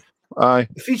went to? Aye.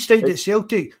 If he'd stayed at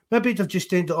Celtic, maybe he'd have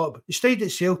just ended up. He stayed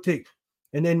at Celtic,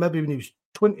 and then maybe when he was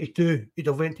 22, he'd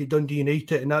have went to Dundee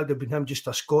United, and that would have been him just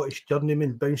a Scottish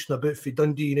journeyman bouncing about from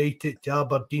Dundee United to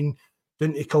Aberdeen,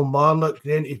 down to Kilmarnock,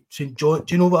 then to St John.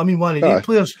 Do you know what I mean? One of them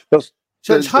players.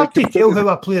 So it's hard to tell how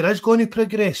a player is going to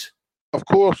progress. Of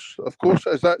course,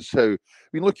 as that's how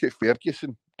we look at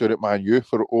Ferguson down at Man U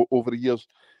for over the years.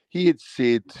 He had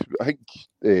said, I think,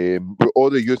 with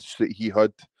all the youths that he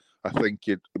had, I think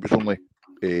it was only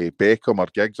Beckham or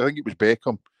Giggs. I think it was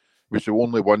Beckham was the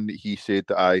only one that he said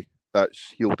that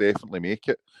he'll definitely make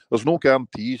it. There's no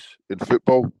guarantees in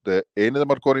football that any of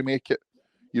them are going to make it.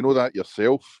 You know that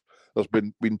yourself.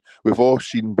 We've all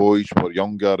seen boys who are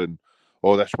younger and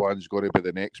this one's going to be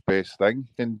the next best thing,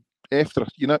 and after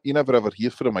you never ever hear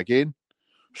from him again.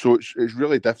 So it's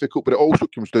really difficult, but it also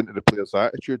comes down to the player's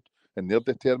attitude and their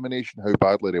determination, how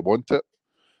badly they want it.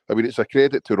 I mean, it's a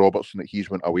credit to Robertson that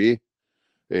he's went away,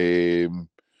 get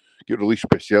released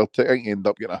by Celtic. I think he ended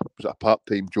up getting a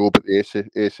part-time job at the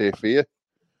SFA,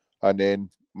 and then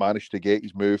managed to get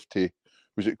his move to,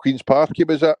 was it Queen's Park he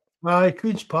was at? Aye,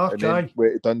 Queen's Park, and then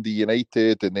went to Dundee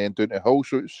United and then down to Hull.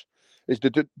 So it's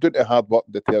down to hard work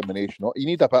and determination. You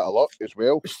need a bit of luck as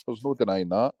well. There's no denying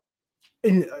that.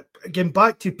 And again,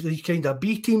 back to the kind of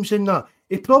B teams in that,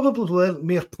 he probably learned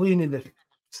more playing in the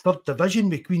third division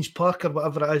with Queen's Park or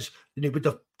whatever it is than he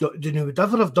would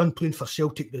ever have done playing for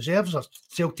Celtic reserves or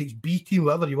Celtic's B team,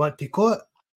 whatever you want to call it.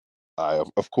 Aye,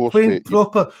 of course. Playing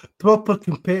proper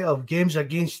competitive games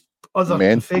against other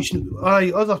professional,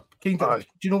 other kind of. Do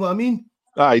you know what I mean?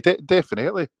 Aye,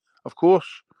 definitely, of course.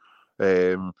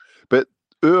 But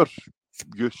our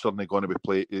youth certainly going to be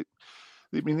playing.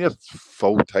 I mean, they're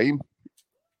full time,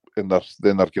 and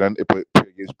they're going into play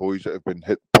against boys that have been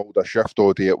pulled a shift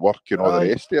all day at work and all the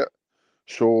rest of it.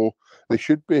 So they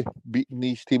should be beating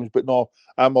these teams. But no,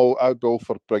 I'd be all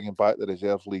for bringing back the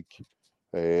reserve league.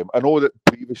 I know that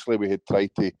previously we had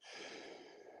tried to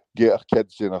get our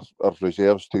kids in our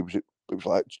reserves teams. It was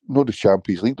like, not the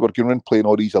Champions League. We're going around playing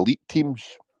all these elite teams.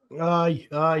 Aye.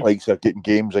 Like they're getting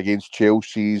games against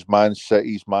Chelsea's, Man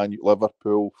City's,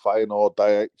 Liverpool, Feyenoord,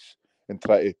 Ajax, and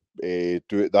try to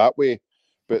do it that way.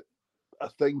 But I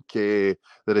think the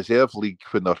reserve league,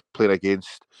 when they're playing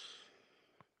against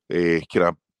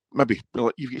maybe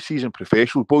you've got seasoned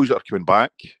professional boys that are coming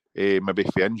back, maybe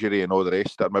for injury and all the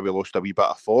rest, that maybe lost a wee bit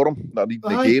of form, that need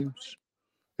the games.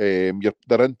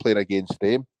 They're in playing against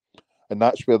them, and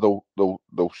that's where they'll learn.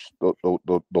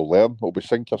 It'll be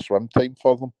sink or swim time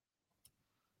for them.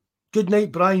 Good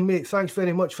night, Brian, mate. Thanks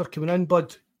very much for coming in,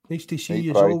 bud. Nice to see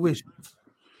you Brian. as always.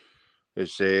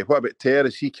 What about Ter?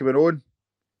 Is he coming on?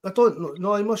 I don't know.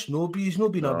 No, he must know, but he's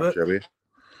not been a bit.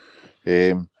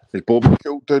 Is Bovril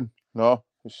killed down? No.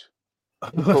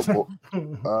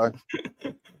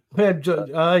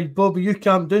 Aye, Bobby, you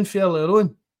camped down fairly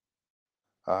on.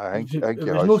 I think it was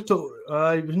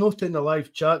noted in the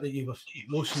live chat that you were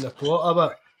losing the plot a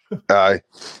bit. Aye.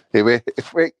 He went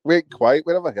quiet.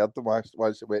 We never heard them once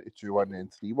it went to 2-1 and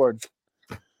 3-1.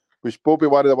 Was Bobby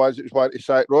one of the ones that was wanting to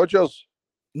sack Rodgers?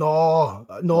 No.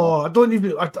 I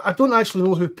don't actually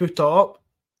know who put it up.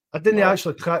 I didn't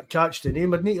actually catch the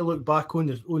name. I'd need to look back on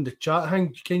the chat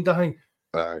kind of thing.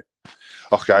 Aye.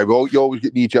 Okay, well, you always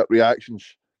get knee-jerk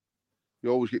reactions.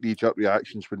 When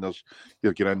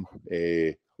you're getting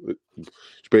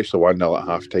especially 1-0 at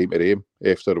half-time to them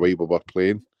after the way we were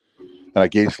playing. And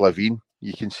against Levine,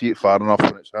 you can see it far enough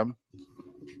when it's him.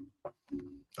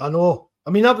 I know.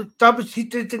 I mean, that was they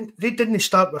didn't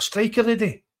start with a striker, did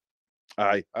they?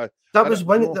 Aye. That was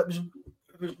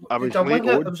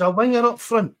a winger up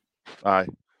front. Aye.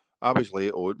 I was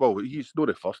late on. Well, he's not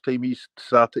the first time he's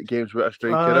started games with a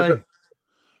striker, is it?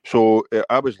 So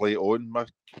I was late on. My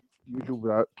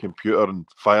usual computer and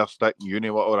Fire Stick and uni,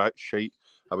 what all that shite.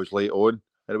 I was late on.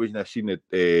 And it wasn't I seen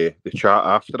the chat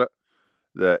after it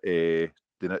that they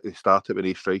started with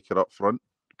a striker up front.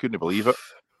 Couldn't believe it.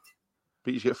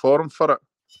 But he's got form for it.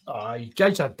 Aye,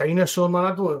 guy's a dinosaur, man.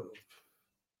 I don't.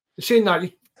 Saying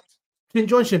that, St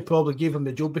Johnson probably gave him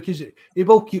the job because he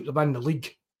will keep them in the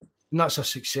league. And that's a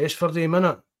success for them, isn't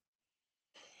it?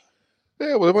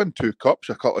 Yeah, well, they won 2 cups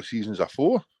a couple of seasons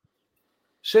before.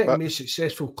 Second most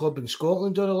successful club in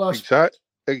Scotland over the last.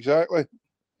 Exactly.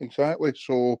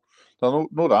 So they're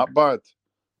not that bad.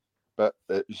 But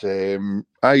he'll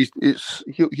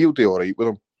do all right with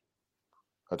him.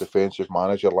 A defensive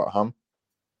manager like him.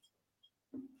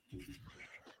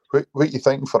 What are you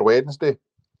thinking for Wednesday?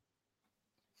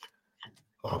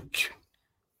 Oh,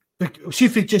 see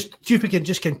if we can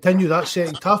just continue that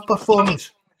second half performance.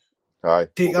 Aye.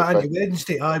 Take that into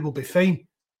Wednesday. Aye, we'll be fine.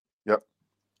 Yep.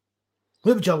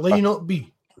 What would your lineup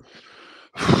be?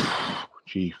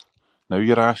 Gee, now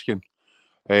you're asking.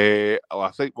 Well,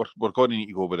 I think we're going to need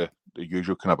to go with the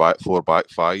usual kind of back 4, back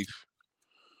 5.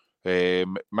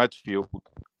 Midfield,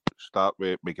 start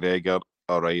with McGregor,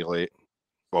 O'Reilly.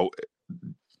 Well,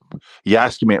 you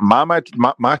asking me my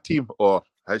team or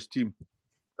his team?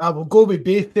 I will go with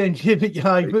both then.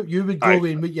 What you would go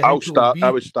with and what your I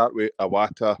would start with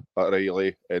Iwata,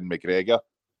 O'Reilly and McGregor.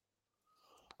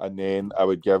 And then I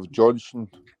would give Johnson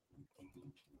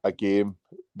a game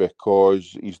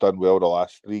because he's done well the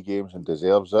last 3 games and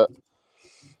deserves it.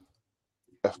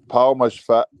 If Palmer's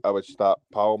fit, I would start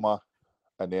Palmer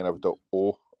and then I would do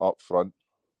O up front.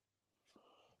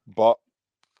 But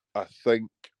I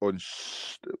think on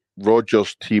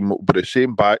Rodgers' team will be the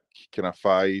same back kind of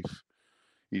 5.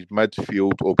 His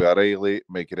midfield will be O'Reilly,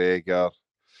 McGregor.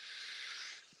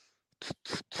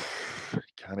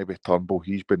 Can he be Turnbull?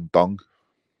 He's been dung.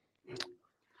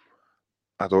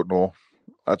 I don't know.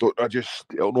 It'll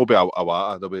not be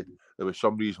Iwata. There'll be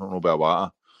some reason it'll not be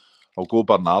Iwata. I'll go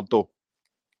Bernardo.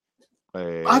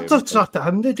 I thought at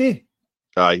him today.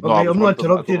 Aye, no, I'm not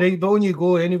interrupting you, right? But on you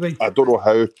go anyway. I don't know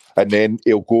how. And then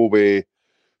he'll go with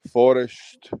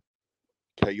Forrest,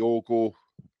 Kyogo,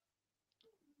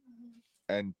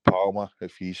 and Palmer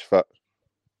if he's fit.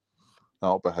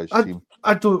 That'll be his team.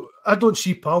 I don't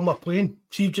see Palmer playing.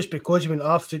 See, just because he went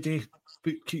off today,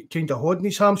 kind of holding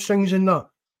his hamstrings and that.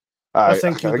 I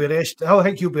think he'll be rested. I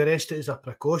think he'll be rested as a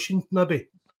precaution, maybe.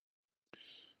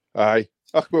 Aye.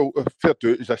 Well, fair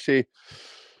to it, as I say,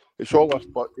 it's all this,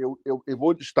 but he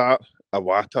won't start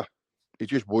Iwata. He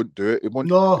just won't do it. He won't.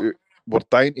 No. We're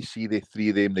dying to see the three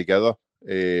of them together.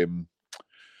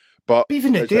 But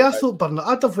even today, I thought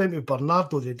I'd have went with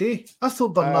Bernardo today. I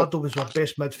thought Bernardo was our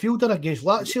best midfielder against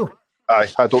Lazio. I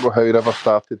don't know how he ever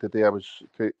started today. I was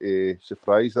quite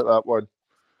surprised at that one,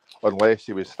 unless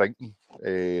he was thinking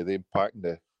them packing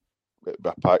the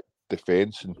packed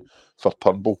defence and for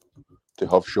Turnbull to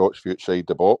have shots for outside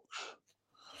the box.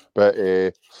 But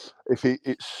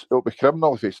it'll be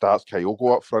criminal if he starts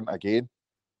Kyogo up front again.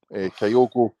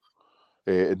 Kyogo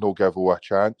and no give a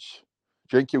chance.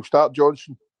 Do you think he'll start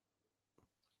Johnson?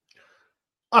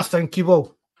 I think he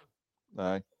will.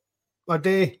 Aye. I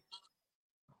do.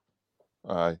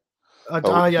 Aye.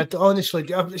 I'd honestly,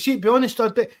 see, to be honest,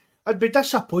 I'd be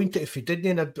disappointed if he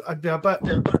didn't. I'd be a bit.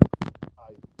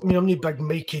 I mean, I'm not a big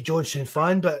Mikey Johnson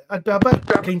fan, but I'd be a bit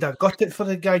kind of gutted for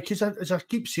the guy because, as I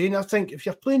keep saying, I think if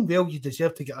you're playing well, you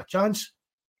deserve to get a chance.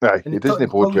 Aye, he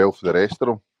doesn't bode well for the rest of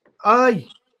them. Aye.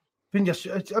 When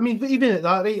I mean, even at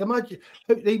that, right? Imagine,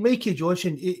 like Mikey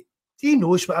Johnson, he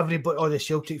knows what everybody, all the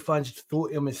Celtic fans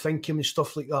thought him and think him and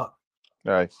stuff like that.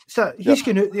 Aye. So he's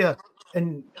going out there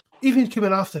and even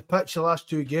coming off the pitch the last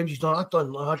two games, he's done. I've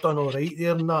done all right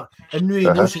there and that. And now he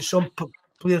knows that some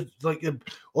players, like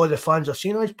all the fans are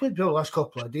saying, he's played well the last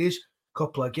couple of days,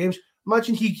 couple of games.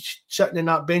 Imagine he's sitting in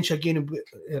that bench again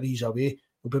and he's away.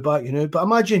 We'll be back, But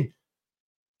imagine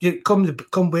you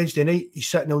come Wednesday night, he's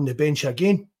sitting on the bench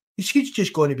again. He's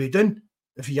just going to be done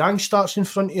if Yang starts in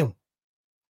front of him.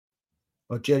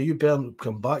 Oh, Jerry, you better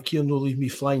come back here and not leave me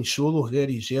flying solo. There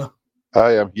he's here.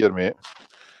 Aye, I'm here, mate.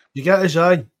 You get his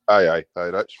eye? Aye,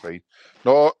 that's fine.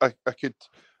 No, I could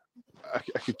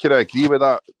kind of agree with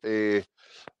that.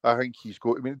 I think he's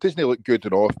got. I mean, it doesn't look good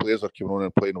enough. Players are coming on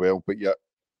and playing well, but yet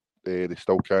they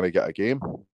still can't get a game.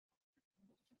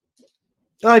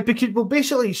 Aye, because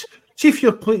basically, see if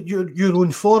you're playing your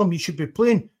own form, you should be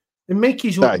playing. And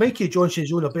Mikey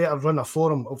Johnson's on a better run of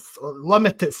form, of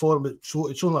limited form, so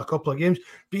it's only a couple of games.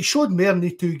 But he showed more in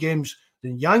the 2 games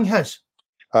than Yang has.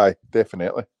 Aye,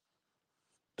 definitely.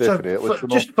 For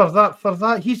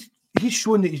that, he's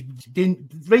shown that he's doing,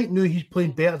 right now he's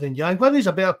playing better than Yang. Whether he's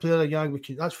a better player than Yang,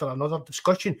 that's for another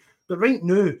discussion. But right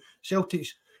now, Celtics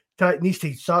needs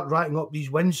to start racking up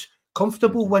these wins,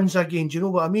 comfortable wins again. Do you know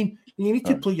what I mean? And you need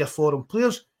to play your foreign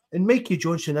players. And Mikey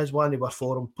Johnson is one of our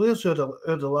foreign players over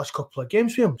the last couple of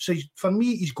games for him. So for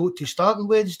me, he's got to start on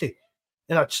Wednesday.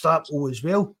 And I'd start as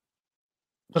well.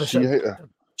 But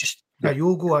just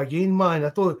Kyogo again, man. I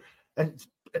thought, and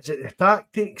is it the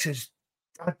tactics? He's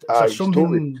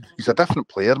a different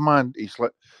player, man.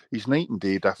 He's night and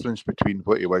day difference between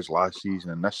what he was last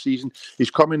season and this season.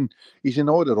 He's in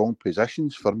all the wrong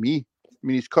positions for me. I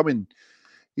mean, he's coming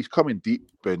deep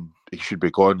and he should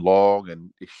be going long,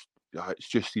 and it's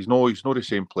just he's not the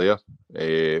same player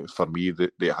for me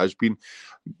that it has been.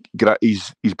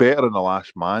 He's better than the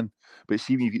last man, but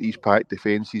seeing you get these packed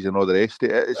defences and all the rest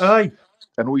of it, aye.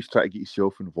 I know he's trying to get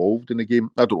himself involved in the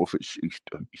game. I don't know if he's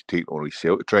taking on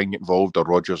himself to try and get involved, or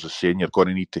Rodgers is saying you're going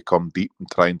to need to come deep and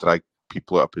try and drag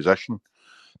people out of position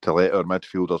to let our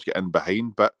midfielders get in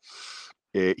behind. But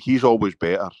he's always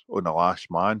better on the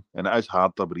last man, and it is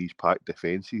harder with these packed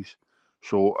defences.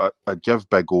 So I'd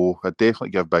definitely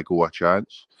give Big O a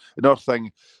chance. Another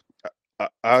thing,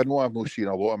 I know I've not seen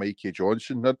a lot of Mikey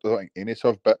Johnson, I don't think any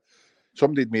of, but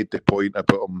somebody made the point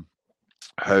about him,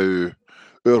 how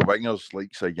our wingers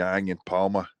like Yang and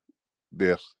Palmer,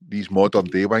 they're these modern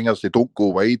day wingers, they don't go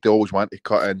wide, they always want to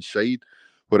cut inside,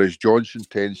 whereas Johnson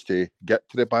tends to get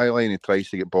to the byline and tries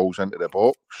to get balls into the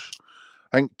box.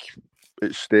 I think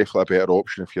it's definitely a better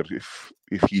option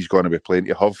if he's going to be playing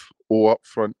to have O up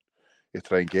front. You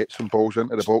try and get some balls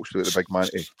into the box to let the big man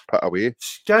to put away.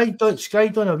 Sky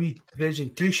done a wee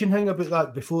presentation thing about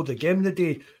that before the game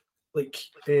today. Like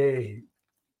it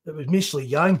was mostly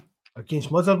Yang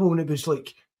against Motherwell, and it was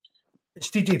like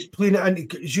instead of playing it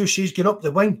into, as you say, going up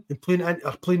the wing and playing it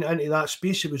into that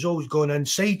space, it was always going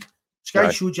inside.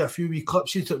 Sky showed you a few wee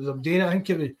clips of them doing it. I think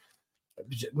it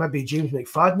was maybe James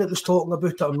McFadden that was talking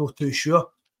about it. I'm not too sure,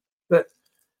 but.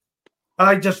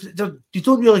 You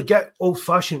don't really get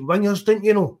old-fashioned wingers, didn't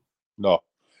you know? No.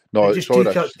 Just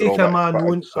take a man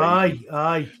on. Aye.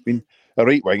 I mean, a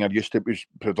right winger used to be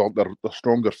the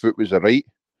stronger foot was the right,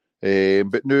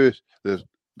 but now they're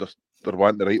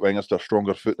wanting the right wingers, their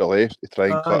stronger foot the left to try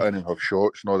and cut in and have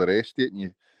shots and all the rest of it.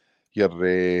 And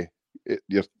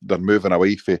they're moving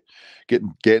away for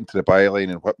getting to the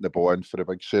byline and whipping the ball in for a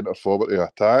big centre forward to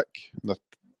attack.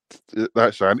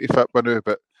 That's anti-fit by now,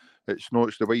 but it's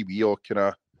the way we all kind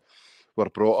of were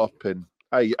brought up. And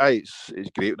it's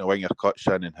great when a winger cuts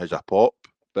in and has a pop,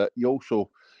 but you've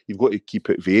got to keep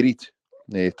it varied.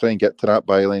 Try and get to that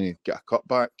byline and get a cut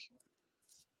back.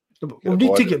 We'll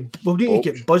need to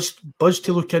get Buzz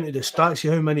to look into the stats, see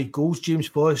how many goals James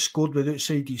Bawz scored with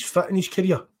outside his fit in his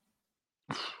career.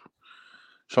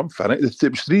 Something. It was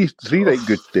three right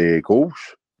good goals.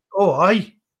 Oh,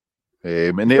 aye.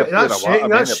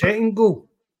 That second goal.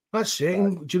 That's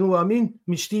second. Do you know what I mean? I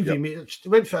mean, Stevie May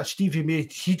went for a Stevie May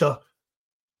header.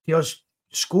 He was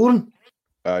scoring.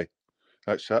 Aye,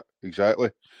 that's it exactly.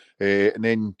 And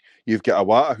then you've got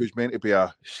Awata, who's meant to be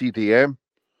a CDM,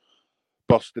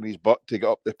 busting his butt to get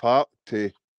up the park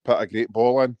to put a great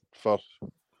ball in for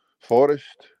Forest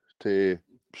to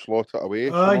slot it away.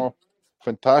 So,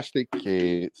 fantastic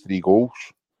 3 goals,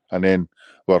 and then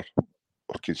we're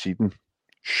conceding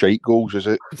shite goals. Is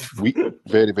it weak?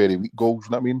 Very, very weak goals.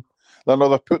 You know what I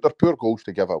mean? They're poor goals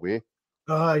to give away.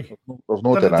 Aye, there's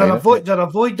no denying it. They're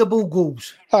avoidable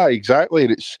goals. Aye,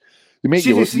 exactly.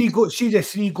 See the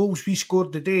 3 goals we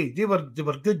scored today. They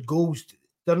were good goals.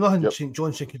 They're nothing St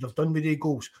Johnstone could have done with their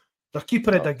goals. Their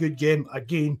keeper had a good game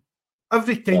again.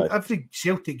 Every time, every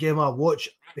Celtic game I watch,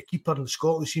 the keeper in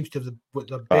Scotland seems to have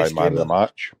their best man game of the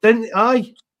match.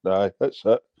 Aye, that's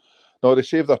it. No, they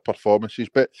save their performances,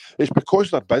 but it's because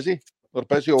they're busy. They're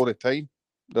busy all the time.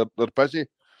 They're busy,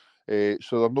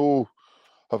 so they're no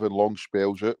having long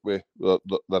spells out where they're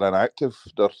inactive.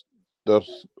 They're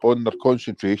on their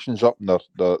concentrations up, and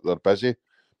they're busy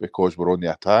because we're on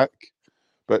the attack.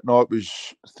 But no, it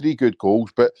was 3 good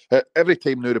goals. But every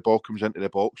time now the ball comes into the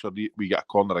box or we get a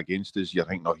corner against us, you're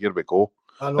thinking, "Oh, here we go.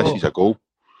 This is a goal."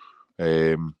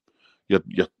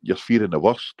 You're fearing the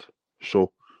worst.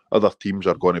 So other teams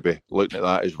are going to be looking at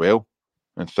that as well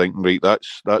and thinking, right,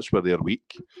 that's where they're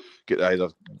weak. Either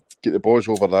get the balls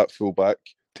over that fullback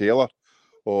Taylor,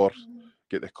 or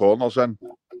get the corners in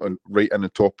and right in the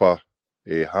top of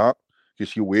Hart,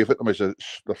 because he'll wave at them as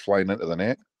they're flying into the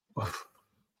net.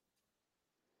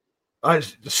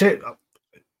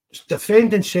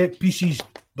 Defending set pieces,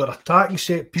 but attacking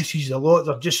set pieces a lot.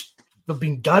 They've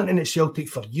been ganting at Celtic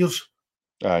for years.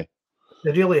 Aye,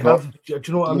 they really have. Do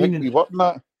you know what I mean? We work on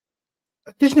that.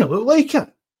 It doesn't look like it.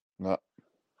 No,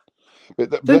 but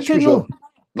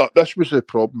this was the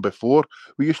problem before.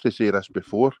 We used to say this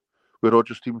before. With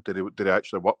Rodgers' team, did they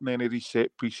actually work on any of these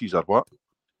set pieces or what?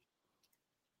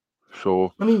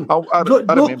 So I mean, I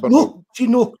remember.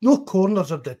 No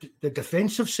corners of the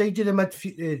defensive side of the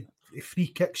midfield, free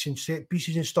kicks and set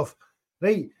pieces and stuff,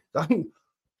 right? I think,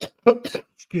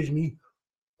 excuse me,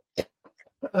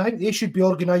 I think they should be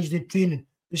organised in training.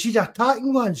 This is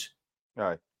attacking ones.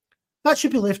 Aye, that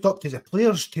should be left up to the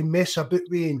players to mess about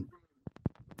with and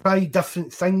try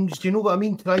different things. Do you know what I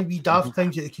mean? Try wee daft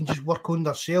things that they can just work on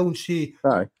themselves and say,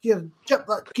 "Aye, here, give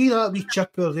that wee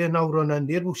chip over there, and I'll run in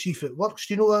there. We'll see if it works."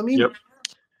 Do you know what I mean? Yep.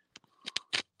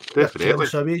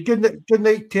 Definitely. Good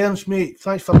night, Terence, mate.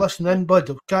 Thanks for listening, bud.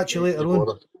 I'll catch you later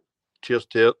on. Cheers,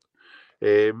 Tert.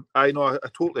 I know. I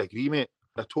totally agree, mate.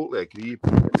 I totally agree.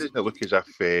 It doesn't look as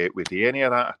if we do any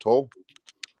of that at all.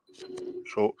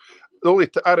 So the only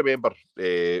I remember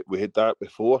we had that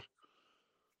before.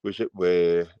 Was it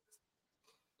with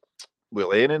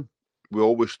Lennon? We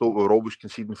always thought we were always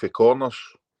conceding for corners.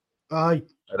 Aye.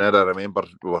 And then I remember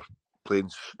we were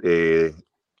playing the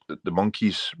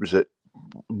Monkeys. Was it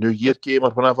New Year game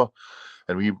or whatever?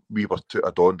 And we were took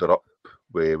a donder up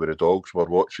with the dogs. We're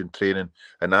watching training,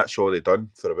 and that's all they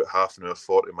done for about half an hour,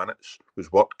 40 minutes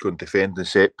was work on defending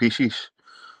set pieces.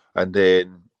 And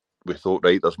then we thought,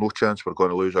 right, there's no chance we're going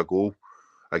to lose a goal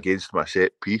against my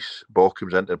set piece. Ball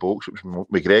comes into the box. It was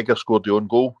McGregor scored the own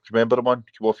goal. Do you remember the one?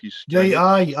 Came off his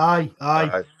aye.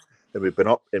 And we've been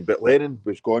up, but Lennon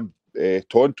was gone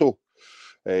tonto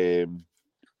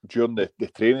during the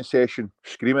training session,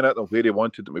 screaming at them where he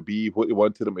wanted them to be, what he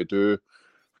wanted them to do.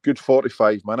 Good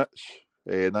 45 minutes,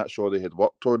 and that's all they had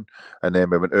worked on. And then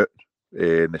we went out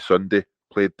on the Sunday,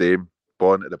 played them,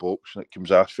 ball into the box, and it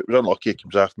comes off. It was unlucky. It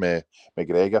comes off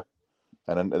McGregor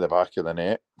and into the back of the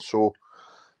net. So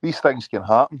these things can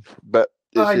happen, but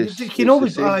there's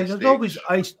always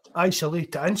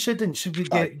isolated incidents. Do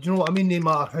you know what I mean? No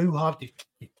matter how hard they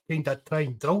kind of try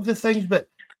and drill the things, but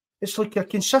it's like a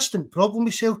consistent problem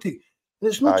with Celtic. And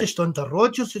it's not just under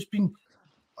Rodgers, it's been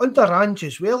under Ange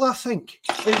as well, I think.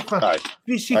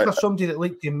 We see for somebody that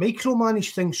liked to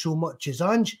micromanage things so much as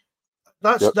Ange,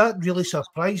 that really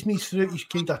surprised me throughout his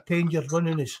kind of 10-year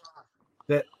running, is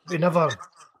that we never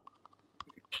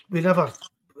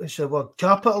it's a word,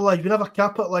 capitalised. We never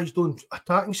capitalised on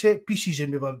attacking set pieces,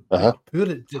 and we were poor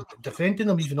at defending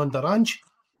them, even under Ange.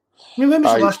 I mean, when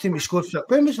was the last time we scored for?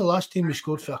 When was the last time we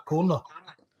scored for a corner?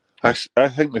 I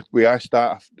think we asked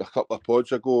that a couple of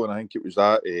pods ago, and I think it was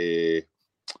that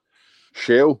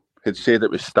Shell had said it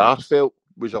was Starfelt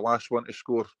was the last one to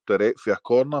score direct for a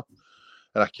corner,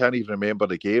 and I can't even remember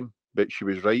the game, but she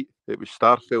was right. It was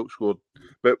Starfelt scored,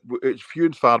 but it's few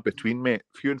and far between, mate.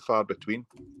 Few and far between.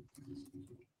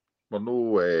 We're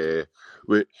no,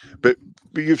 but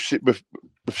we've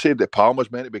said that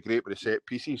Palmer's meant to be great with the set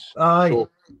pieces. Aye. So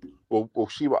we'll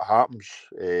see what happens.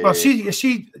 Well, you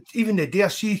see, even the day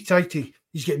he's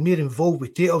getting more involved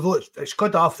with Tate, although it's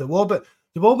good off the wall, but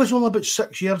the ball was only about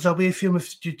 6 years away from him.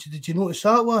 Did you notice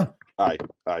that one? Aye.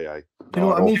 You know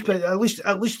what I mean? But at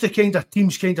least the kind of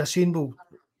teams kind of saying, "Well,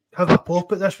 have a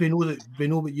pop at this. We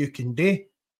know what you can do."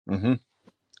 Mm-hmm.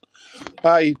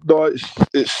 Aye, no,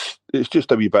 it's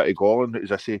just a wee bit of galling.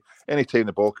 As I say, any time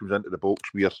the ball comes into the box,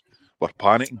 we're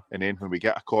panicking, and then when we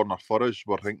get a corner for us,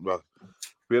 we're thinking, well,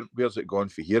 where's it going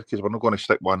for here? Because we're not going to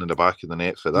stick one in the back of the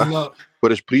net for this. No.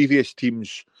 Whereas previous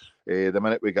teams, the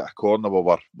minute we get a corner, we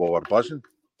were buzzing.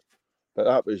 But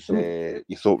that was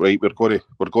you thought, right, we're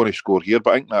going to score here.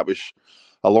 But I think that was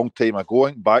a long time ago.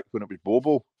 I think back when it was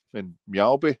Bobo and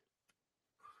Mjalby.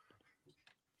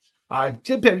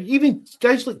 Even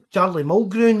guys like Charlie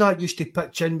Mulgrew that used to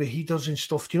pitch in with headers and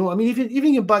stuff. Do you know what I mean?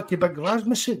 Even going back to Big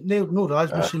Rasmussen, Big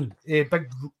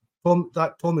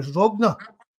Thomas Rogner.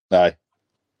 Aye.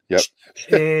 Yep.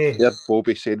 Yeah,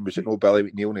 Bobby saying, was it no Billy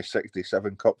McNeil in the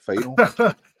 67 Cup final?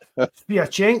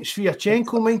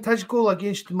 Sviatchenko mined his goal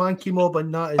against the Mankey Mob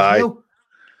and that as well.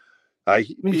 Aye.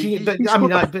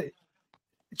 But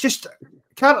just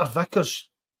Carter Vickers'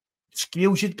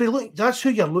 skills, you'd be looking, that's who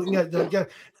you're looking at.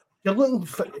 You're looking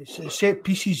for set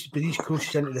pieces with these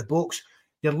crosses into the box.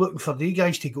 You're looking for the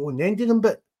guys to go on the end of them,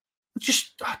 but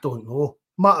I don't know.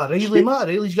 Matt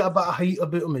O'Reilly's got a bit of height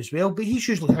about him as well, but he's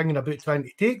usually hanging about trying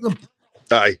to take them.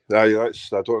 Aye, I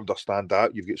don't understand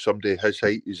that. You've got somebody his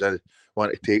height, he's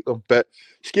want to take them. But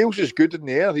Scales is good in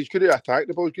the air. He's good at attacking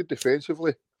the ball. He's good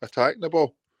defensively attacking the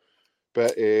ball.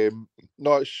 But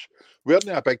no, we're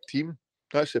not a big team.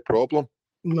 That's the problem.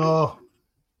 No.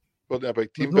 We're not a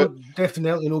big team. But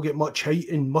definitely not get much height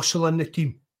and muscle in the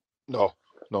team. No,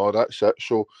 that's it.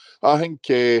 So I think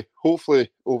hopefully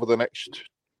over the next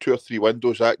 2 or 3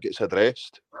 windows that gets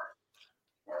addressed.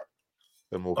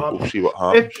 And we'll see what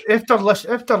happens.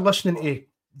 After listening to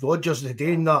Rodgers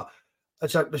today and that,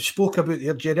 as I spoke about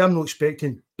there, Jerry, I'm not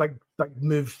expecting big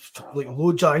move, like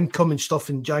loads of income and stuff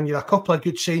in January. A couple of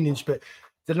good signings, but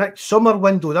the next summer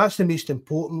window, that's the most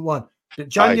important one. But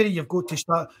January, you've got to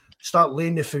start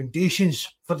laying the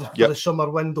foundations for the summer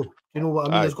window. You know what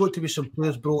I mean? There's got to be some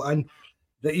players brought in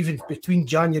that even between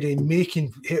January and May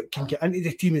can get into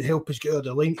the team and help us get out of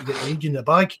the line to get the league in the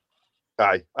bag.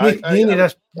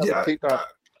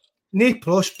 No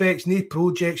prospects, no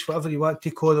projects, whatever you want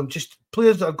to call them, just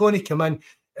players that are going to come in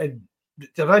and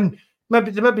they're in.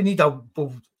 Maybe they need a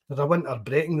winter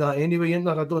break in that anyway, isn't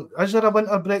there? Is there a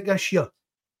winter break this year?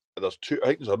 There's 2. I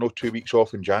think there's no 2 weeks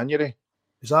off in January.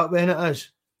 Is that when it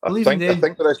is? I think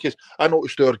there is, because I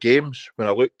noticed our games when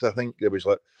I looked. I think there was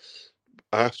like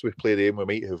after we play them, we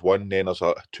might have one. Then there's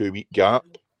a 2-week gap.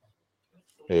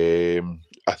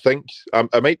 I think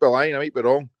I might be lying, I might be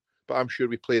wrong, but I'm sure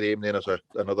we play them. Then there's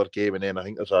another game, and then I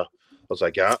think there's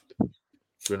a gap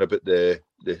during about the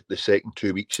second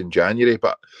 2 weeks in January.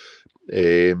 But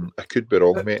I could be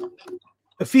wrong, mate.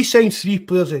 If he signs 3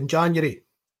 players in January,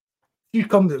 you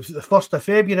come the 1st of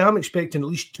February, I'm expecting at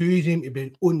least 2 of them to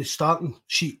be on the starting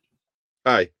sheet.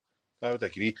 Aye, I would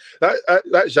agree.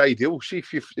 That's ideal. See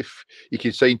if you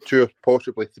can sign 2 or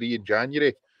possibly 3 in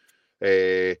January.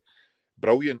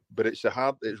 Brilliant, but it's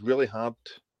really hard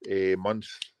month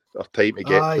or time to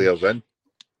get players in,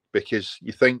 because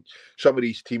you think some of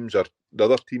these teams are the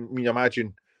other team. I mean,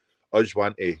 imagine us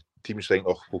teams think,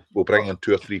 we'll bring in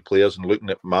 2 or 3 players and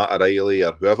looking at Matt O'Reilly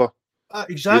or whoever.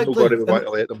 Exactly. You're not going to want to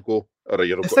let them go, or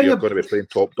you're going to be playing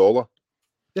top dollar.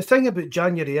 The thing about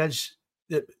January is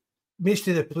that most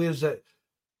of the players that,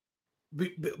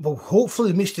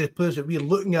 hopefully most of the players that we're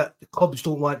looking at, the clubs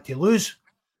don't want to lose.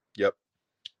 Yep.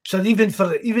 So even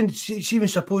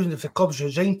supposing if the clubs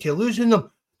resign to losing them,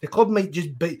 the club might just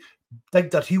dig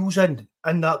their heels in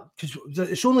that, because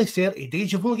it's only 30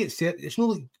 days. You've only got 30. It's not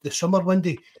like the summer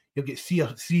window. You'll get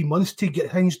 3 months to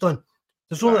get things done.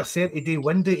 There's only a 30-day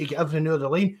window to get everything out of the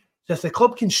line. So if the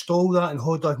club can stall that and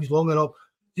hold on long enough,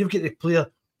 you've got the player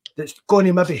that's going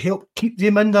to maybe help keep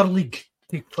them in their league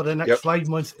for the next 5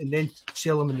 months and then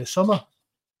sell them in the summer.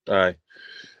 Aye.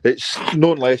 It's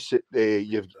no unless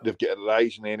they've got a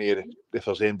rise in any, if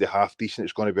there's anybody half decent,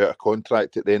 it's going to be out of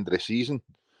contract at the end of the season.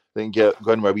 They can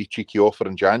go in with a wee cheeky offer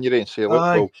in January and say, look,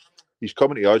 well, he's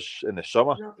coming to us in the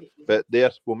summer, but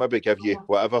we'll maybe give you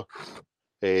whatever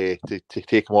to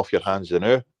take him off your hands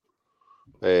now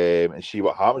and see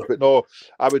what happens. But no,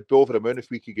 I would be over the moon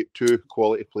if we could get 2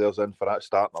 quality players in for that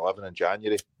starting 11 in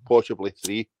January, possibly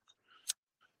 3.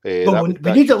 Well,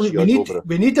 we need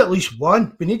at least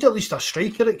one. We need at least a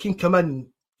striker that can come in and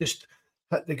just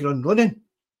hit the ground running.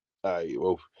 Aye,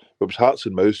 well, it was hearts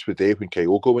and mouths today when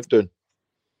Kyogo went down.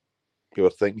 You were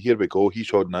thinking, here we go,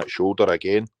 he's holding that shoulder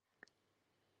again.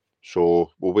 So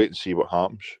we'll wait and see what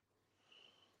happens.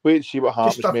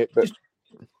 Mate. But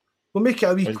we'll make it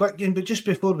a wee quick game, but just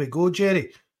before we go,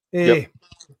 Jerry,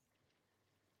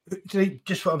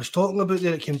 just what I was talking about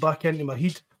there, it came back into my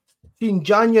head. See, in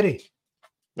January,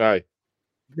 aye.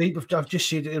 Right, I've just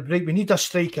said it, right, we need a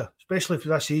striker, especially for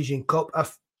this Asian Cup,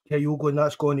 if Kyogo and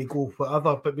that's going to go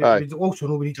whatever, but we also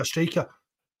know we need a striker.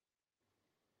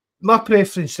 My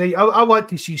preference, right, I want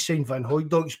to see sign Van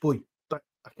Hooydonk's boy, but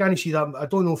I can't see that. I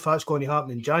don't know if that's going to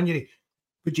happen in January.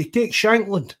 Would you take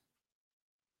Shankland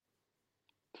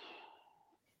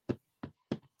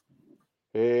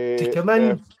to come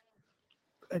in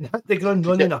and hit the ground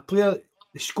running, a player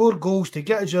to score goals, to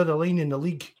get us out of the line in the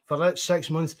league for that 6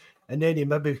 months, and then he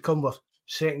maybe become our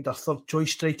second or third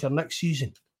choice striker next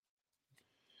season?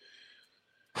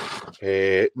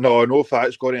 No, if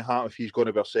that's going to happen, if he's going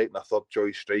to be a second or third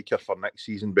choice striker for next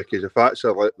season, because if that's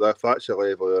a level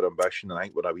of our ambition, I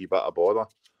think we're a wee bit of bother.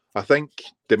 I think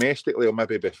domestically he'll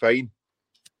maybe be fine,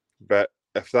 but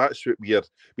if that's what we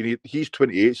need, he's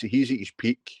 28, so he's at his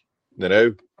peak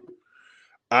now.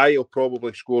 He'll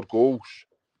probably score goals,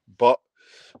 but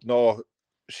no,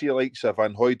 see, like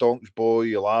Van Hooydonk's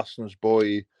boy, Larsson's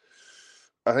boy,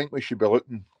 I think we should be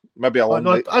looking maybe along the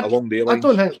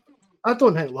lines. I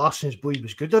don't think Larsson's boy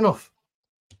was good enough.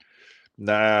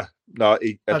 I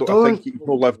think he's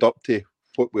not lived up to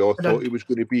what we all thought he was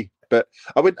going to be. But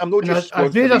I'm not just.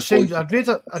 I'd rather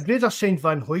sign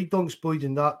Van Hooydonk's boy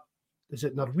than that. Is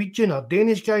it Norwegian or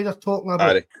Danish guy they're talking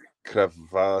about? I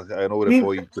know the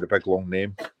boy with a big long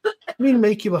name. Me and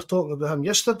Mikey were talking about him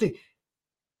yesterday.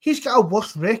 He's got a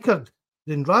worse record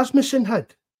than Rasmussen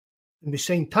had, and we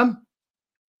signed him.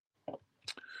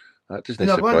 That doesn't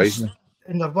surprise me.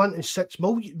 And they're wanting 6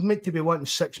 million, meant to be wanting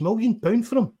 £6 million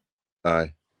for him.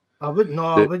 Aye. I would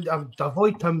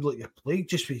avoid him like a plague,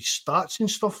 just with stats and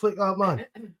stuff like that, man.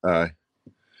 Aye.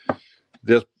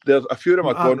 There's a few of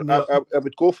them I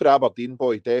would go for Aberdeen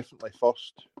boy, definitely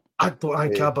first. I don't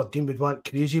think Aberdeen would want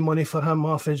crazy money for him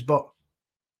off his butt.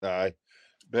 Aye.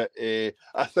 But I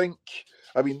think,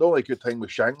 the only good thing with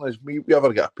Shankland is we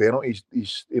ever get a penalty,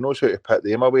 he knows how to put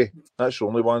them away. That's the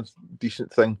only one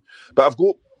decent thing. But I've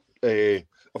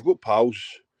got pals,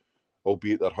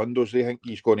 albeit they're hundos. They think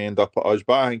he's going to end up at us,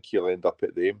 but I think he'll end up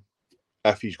at them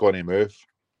if he's going to move.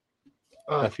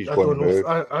 I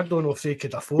don't know if they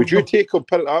could afford. Would you take him?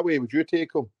 Put it that way. Would you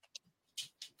take him?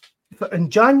 In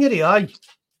January, aye.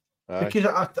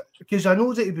 Because I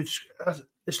know that he would.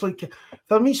 It's like,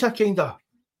 for me, it's a kind of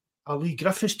a Lee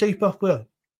Griffiths type of player.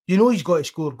 You know, he's got to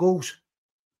score goals.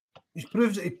 He's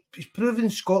proven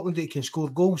Scotland that he can score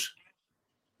goals.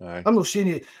 Aye. I'm not saying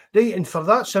it right, and for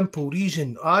that simple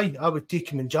reason, I would take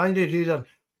him in January rather than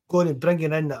going and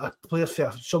bringing in a player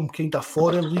for some kind of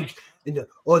foreign league and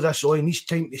he needs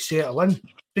time to settle in.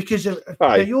 Because if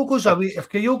Kyogo's away, if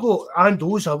Kyogo and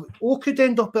O could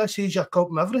end up at this Asia Cup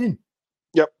and everything.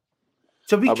 Yep.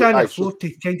 So we can't afford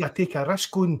to kind of take a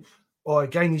risk on. A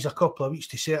guy needs a couple of weeks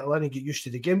to settle in and get used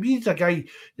to the game. We need a guy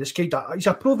that's he's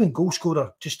a proven goal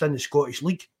scorer just in the Scottish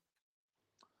League.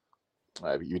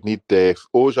 You need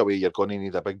O's away, you're going to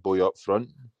need a big boy up front.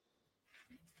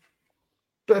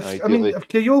 But if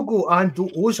Kyogo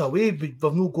and O's away, we've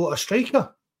not got a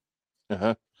striker.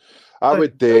 I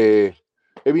would. Don't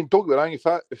get me wrong.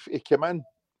 If he came in,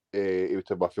 he would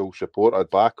have my full support. I'd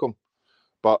back him.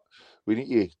 But we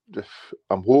need to.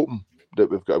 I'm hoping that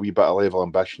we've got a wee bit of level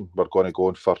ambition. We're going to go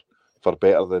in for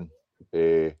better than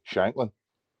Shankland.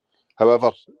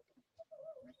 However,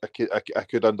 I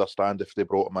could understand if they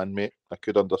brought him in, mate. I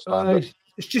could understand it.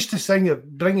 It's just the thing of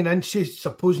bringing in, say,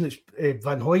 supposing it's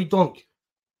Van Hooijdonk.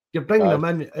 You're bringing him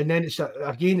in, and then it's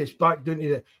back down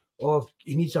to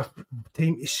he needs a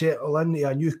time to settle into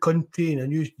a new country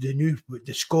and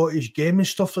the Scottish game and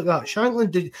stuff like that.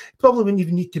 Shankland probably wouldn't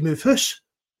even need to move house.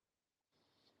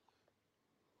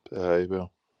 Aye,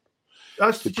 well.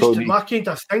 That's just my kind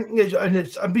of thinking.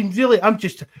 I'm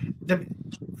just,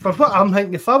 for what I'm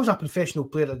thinking, if I was a professional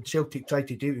player and Celtic tried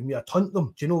to do it with me, I'd hunt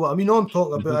them. Do you know what I mean? All I'm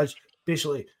talking about is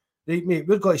basically right, mate,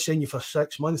 we're going to sign you for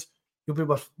 6 months. You'll be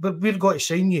we're going to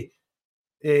sign you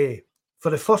for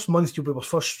the first month. You'll be our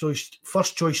first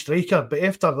choice striker, but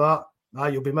after that,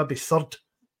 you'll be maybe third.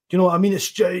 Do you know what I mean?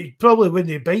 It's probably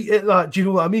wouldn't bite at that. Do you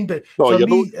know what I mean? But no, for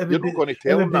me, you're not going to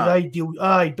tell it would be the ideal.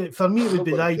 Aye, but for me, it would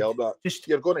be the ideal.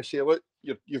 You're going to say, look,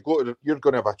 you're going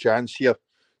to have a chance here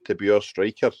to be our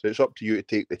striker. It's up to you to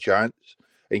take the chance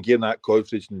and gain that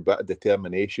confidence and a bit of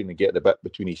determination and get the bit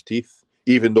between his teeth.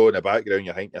 Even though in the background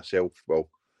you think to yourself, well,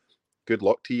 good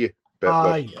luck to you.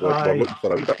 But we're looking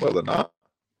for a bit more than that.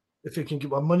 If we can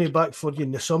get our money back for you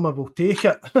in the summer, we'll take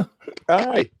it.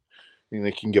 Aye. And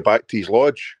they can get back to his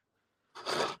lodge.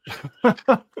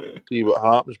 See what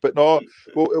happens. But no,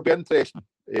 well, it'll be interesting.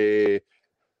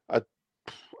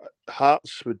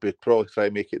 Hearts would be probably try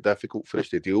to make it difficult for us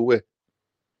to deal with.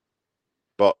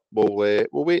 But we'll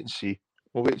wait and see.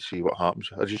 We'll wait and see what happens.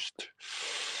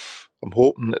 I'm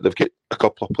hoping that they've got a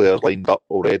couple of players lined up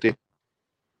already.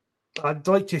 I'd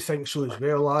like to think so as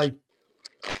well. I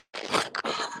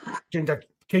kind of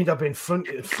been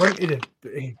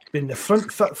been the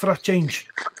front foot for a change.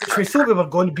 If we thought we were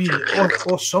going to be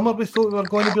all summer, we thought we were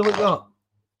going to be like that.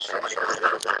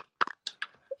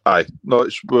 Aye, no,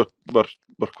 we're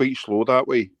quite slow that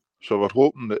way. So we're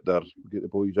hoping that they'll get the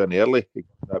boys in early.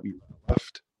 That wee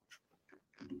lift.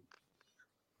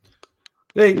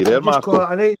 Right, you there, Marco?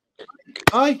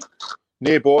 Aye.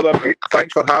 No bother, mate.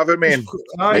 Thanks for having me. Aye.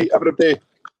 Right, everybody.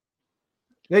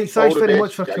 Right, thanks very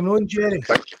much for coming on, Jerry.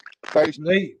 Thanks.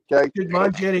 Right, good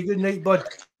man, Jerry. Good night, bud.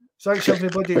 Thanks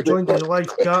everybody who joined in the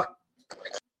live chat.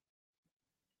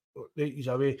 Right, he's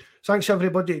away. Thanks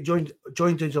everybody who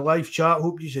joined in the live chat.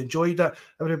 Hope you enjoyed it.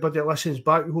 Everybody that listens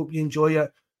back, we hope you enjoy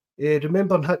it.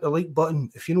 Remember and hit the like button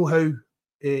if you know how. And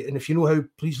if you know how,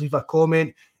 please leave a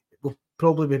comment. We'll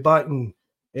probably be back on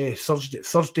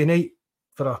Thursday night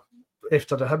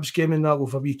after the Hibs game, and that we'll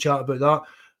have a wee chat about that.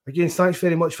 Again, thanks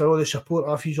very much for all the support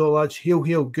off you all, lads. Hail,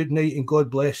 hail, good night, and God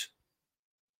bless.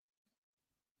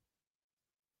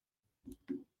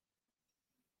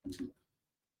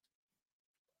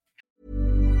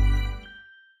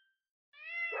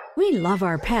 We love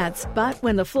our pets, but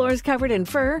when the floor's covered in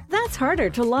fur, that's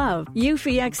harder to love.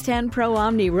 Eufy X10 Pro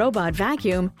Omni Robot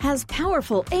Vacuum has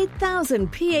powerful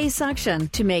 8,000 PA suction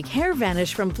to make hair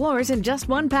vanish from floors in just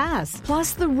one pass.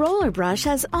 Plus, the roller brush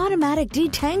has automatic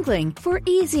detangling for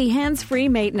easy hands-free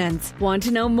maintenance. Want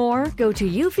to know more? Go to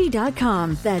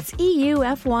eufy.com, that's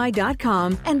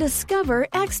EUFY.com, and discover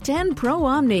X10 Pro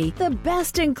Omni, the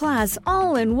best-in-class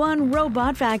all-in-one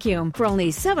robot vacuum for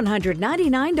only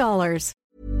 $799.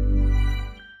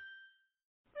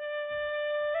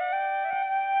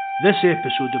 This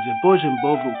episode of the Bawz and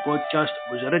Bovril podcast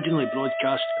was originally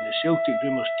broadcast on the Celtic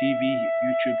Rumours TV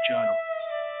YouTube channel.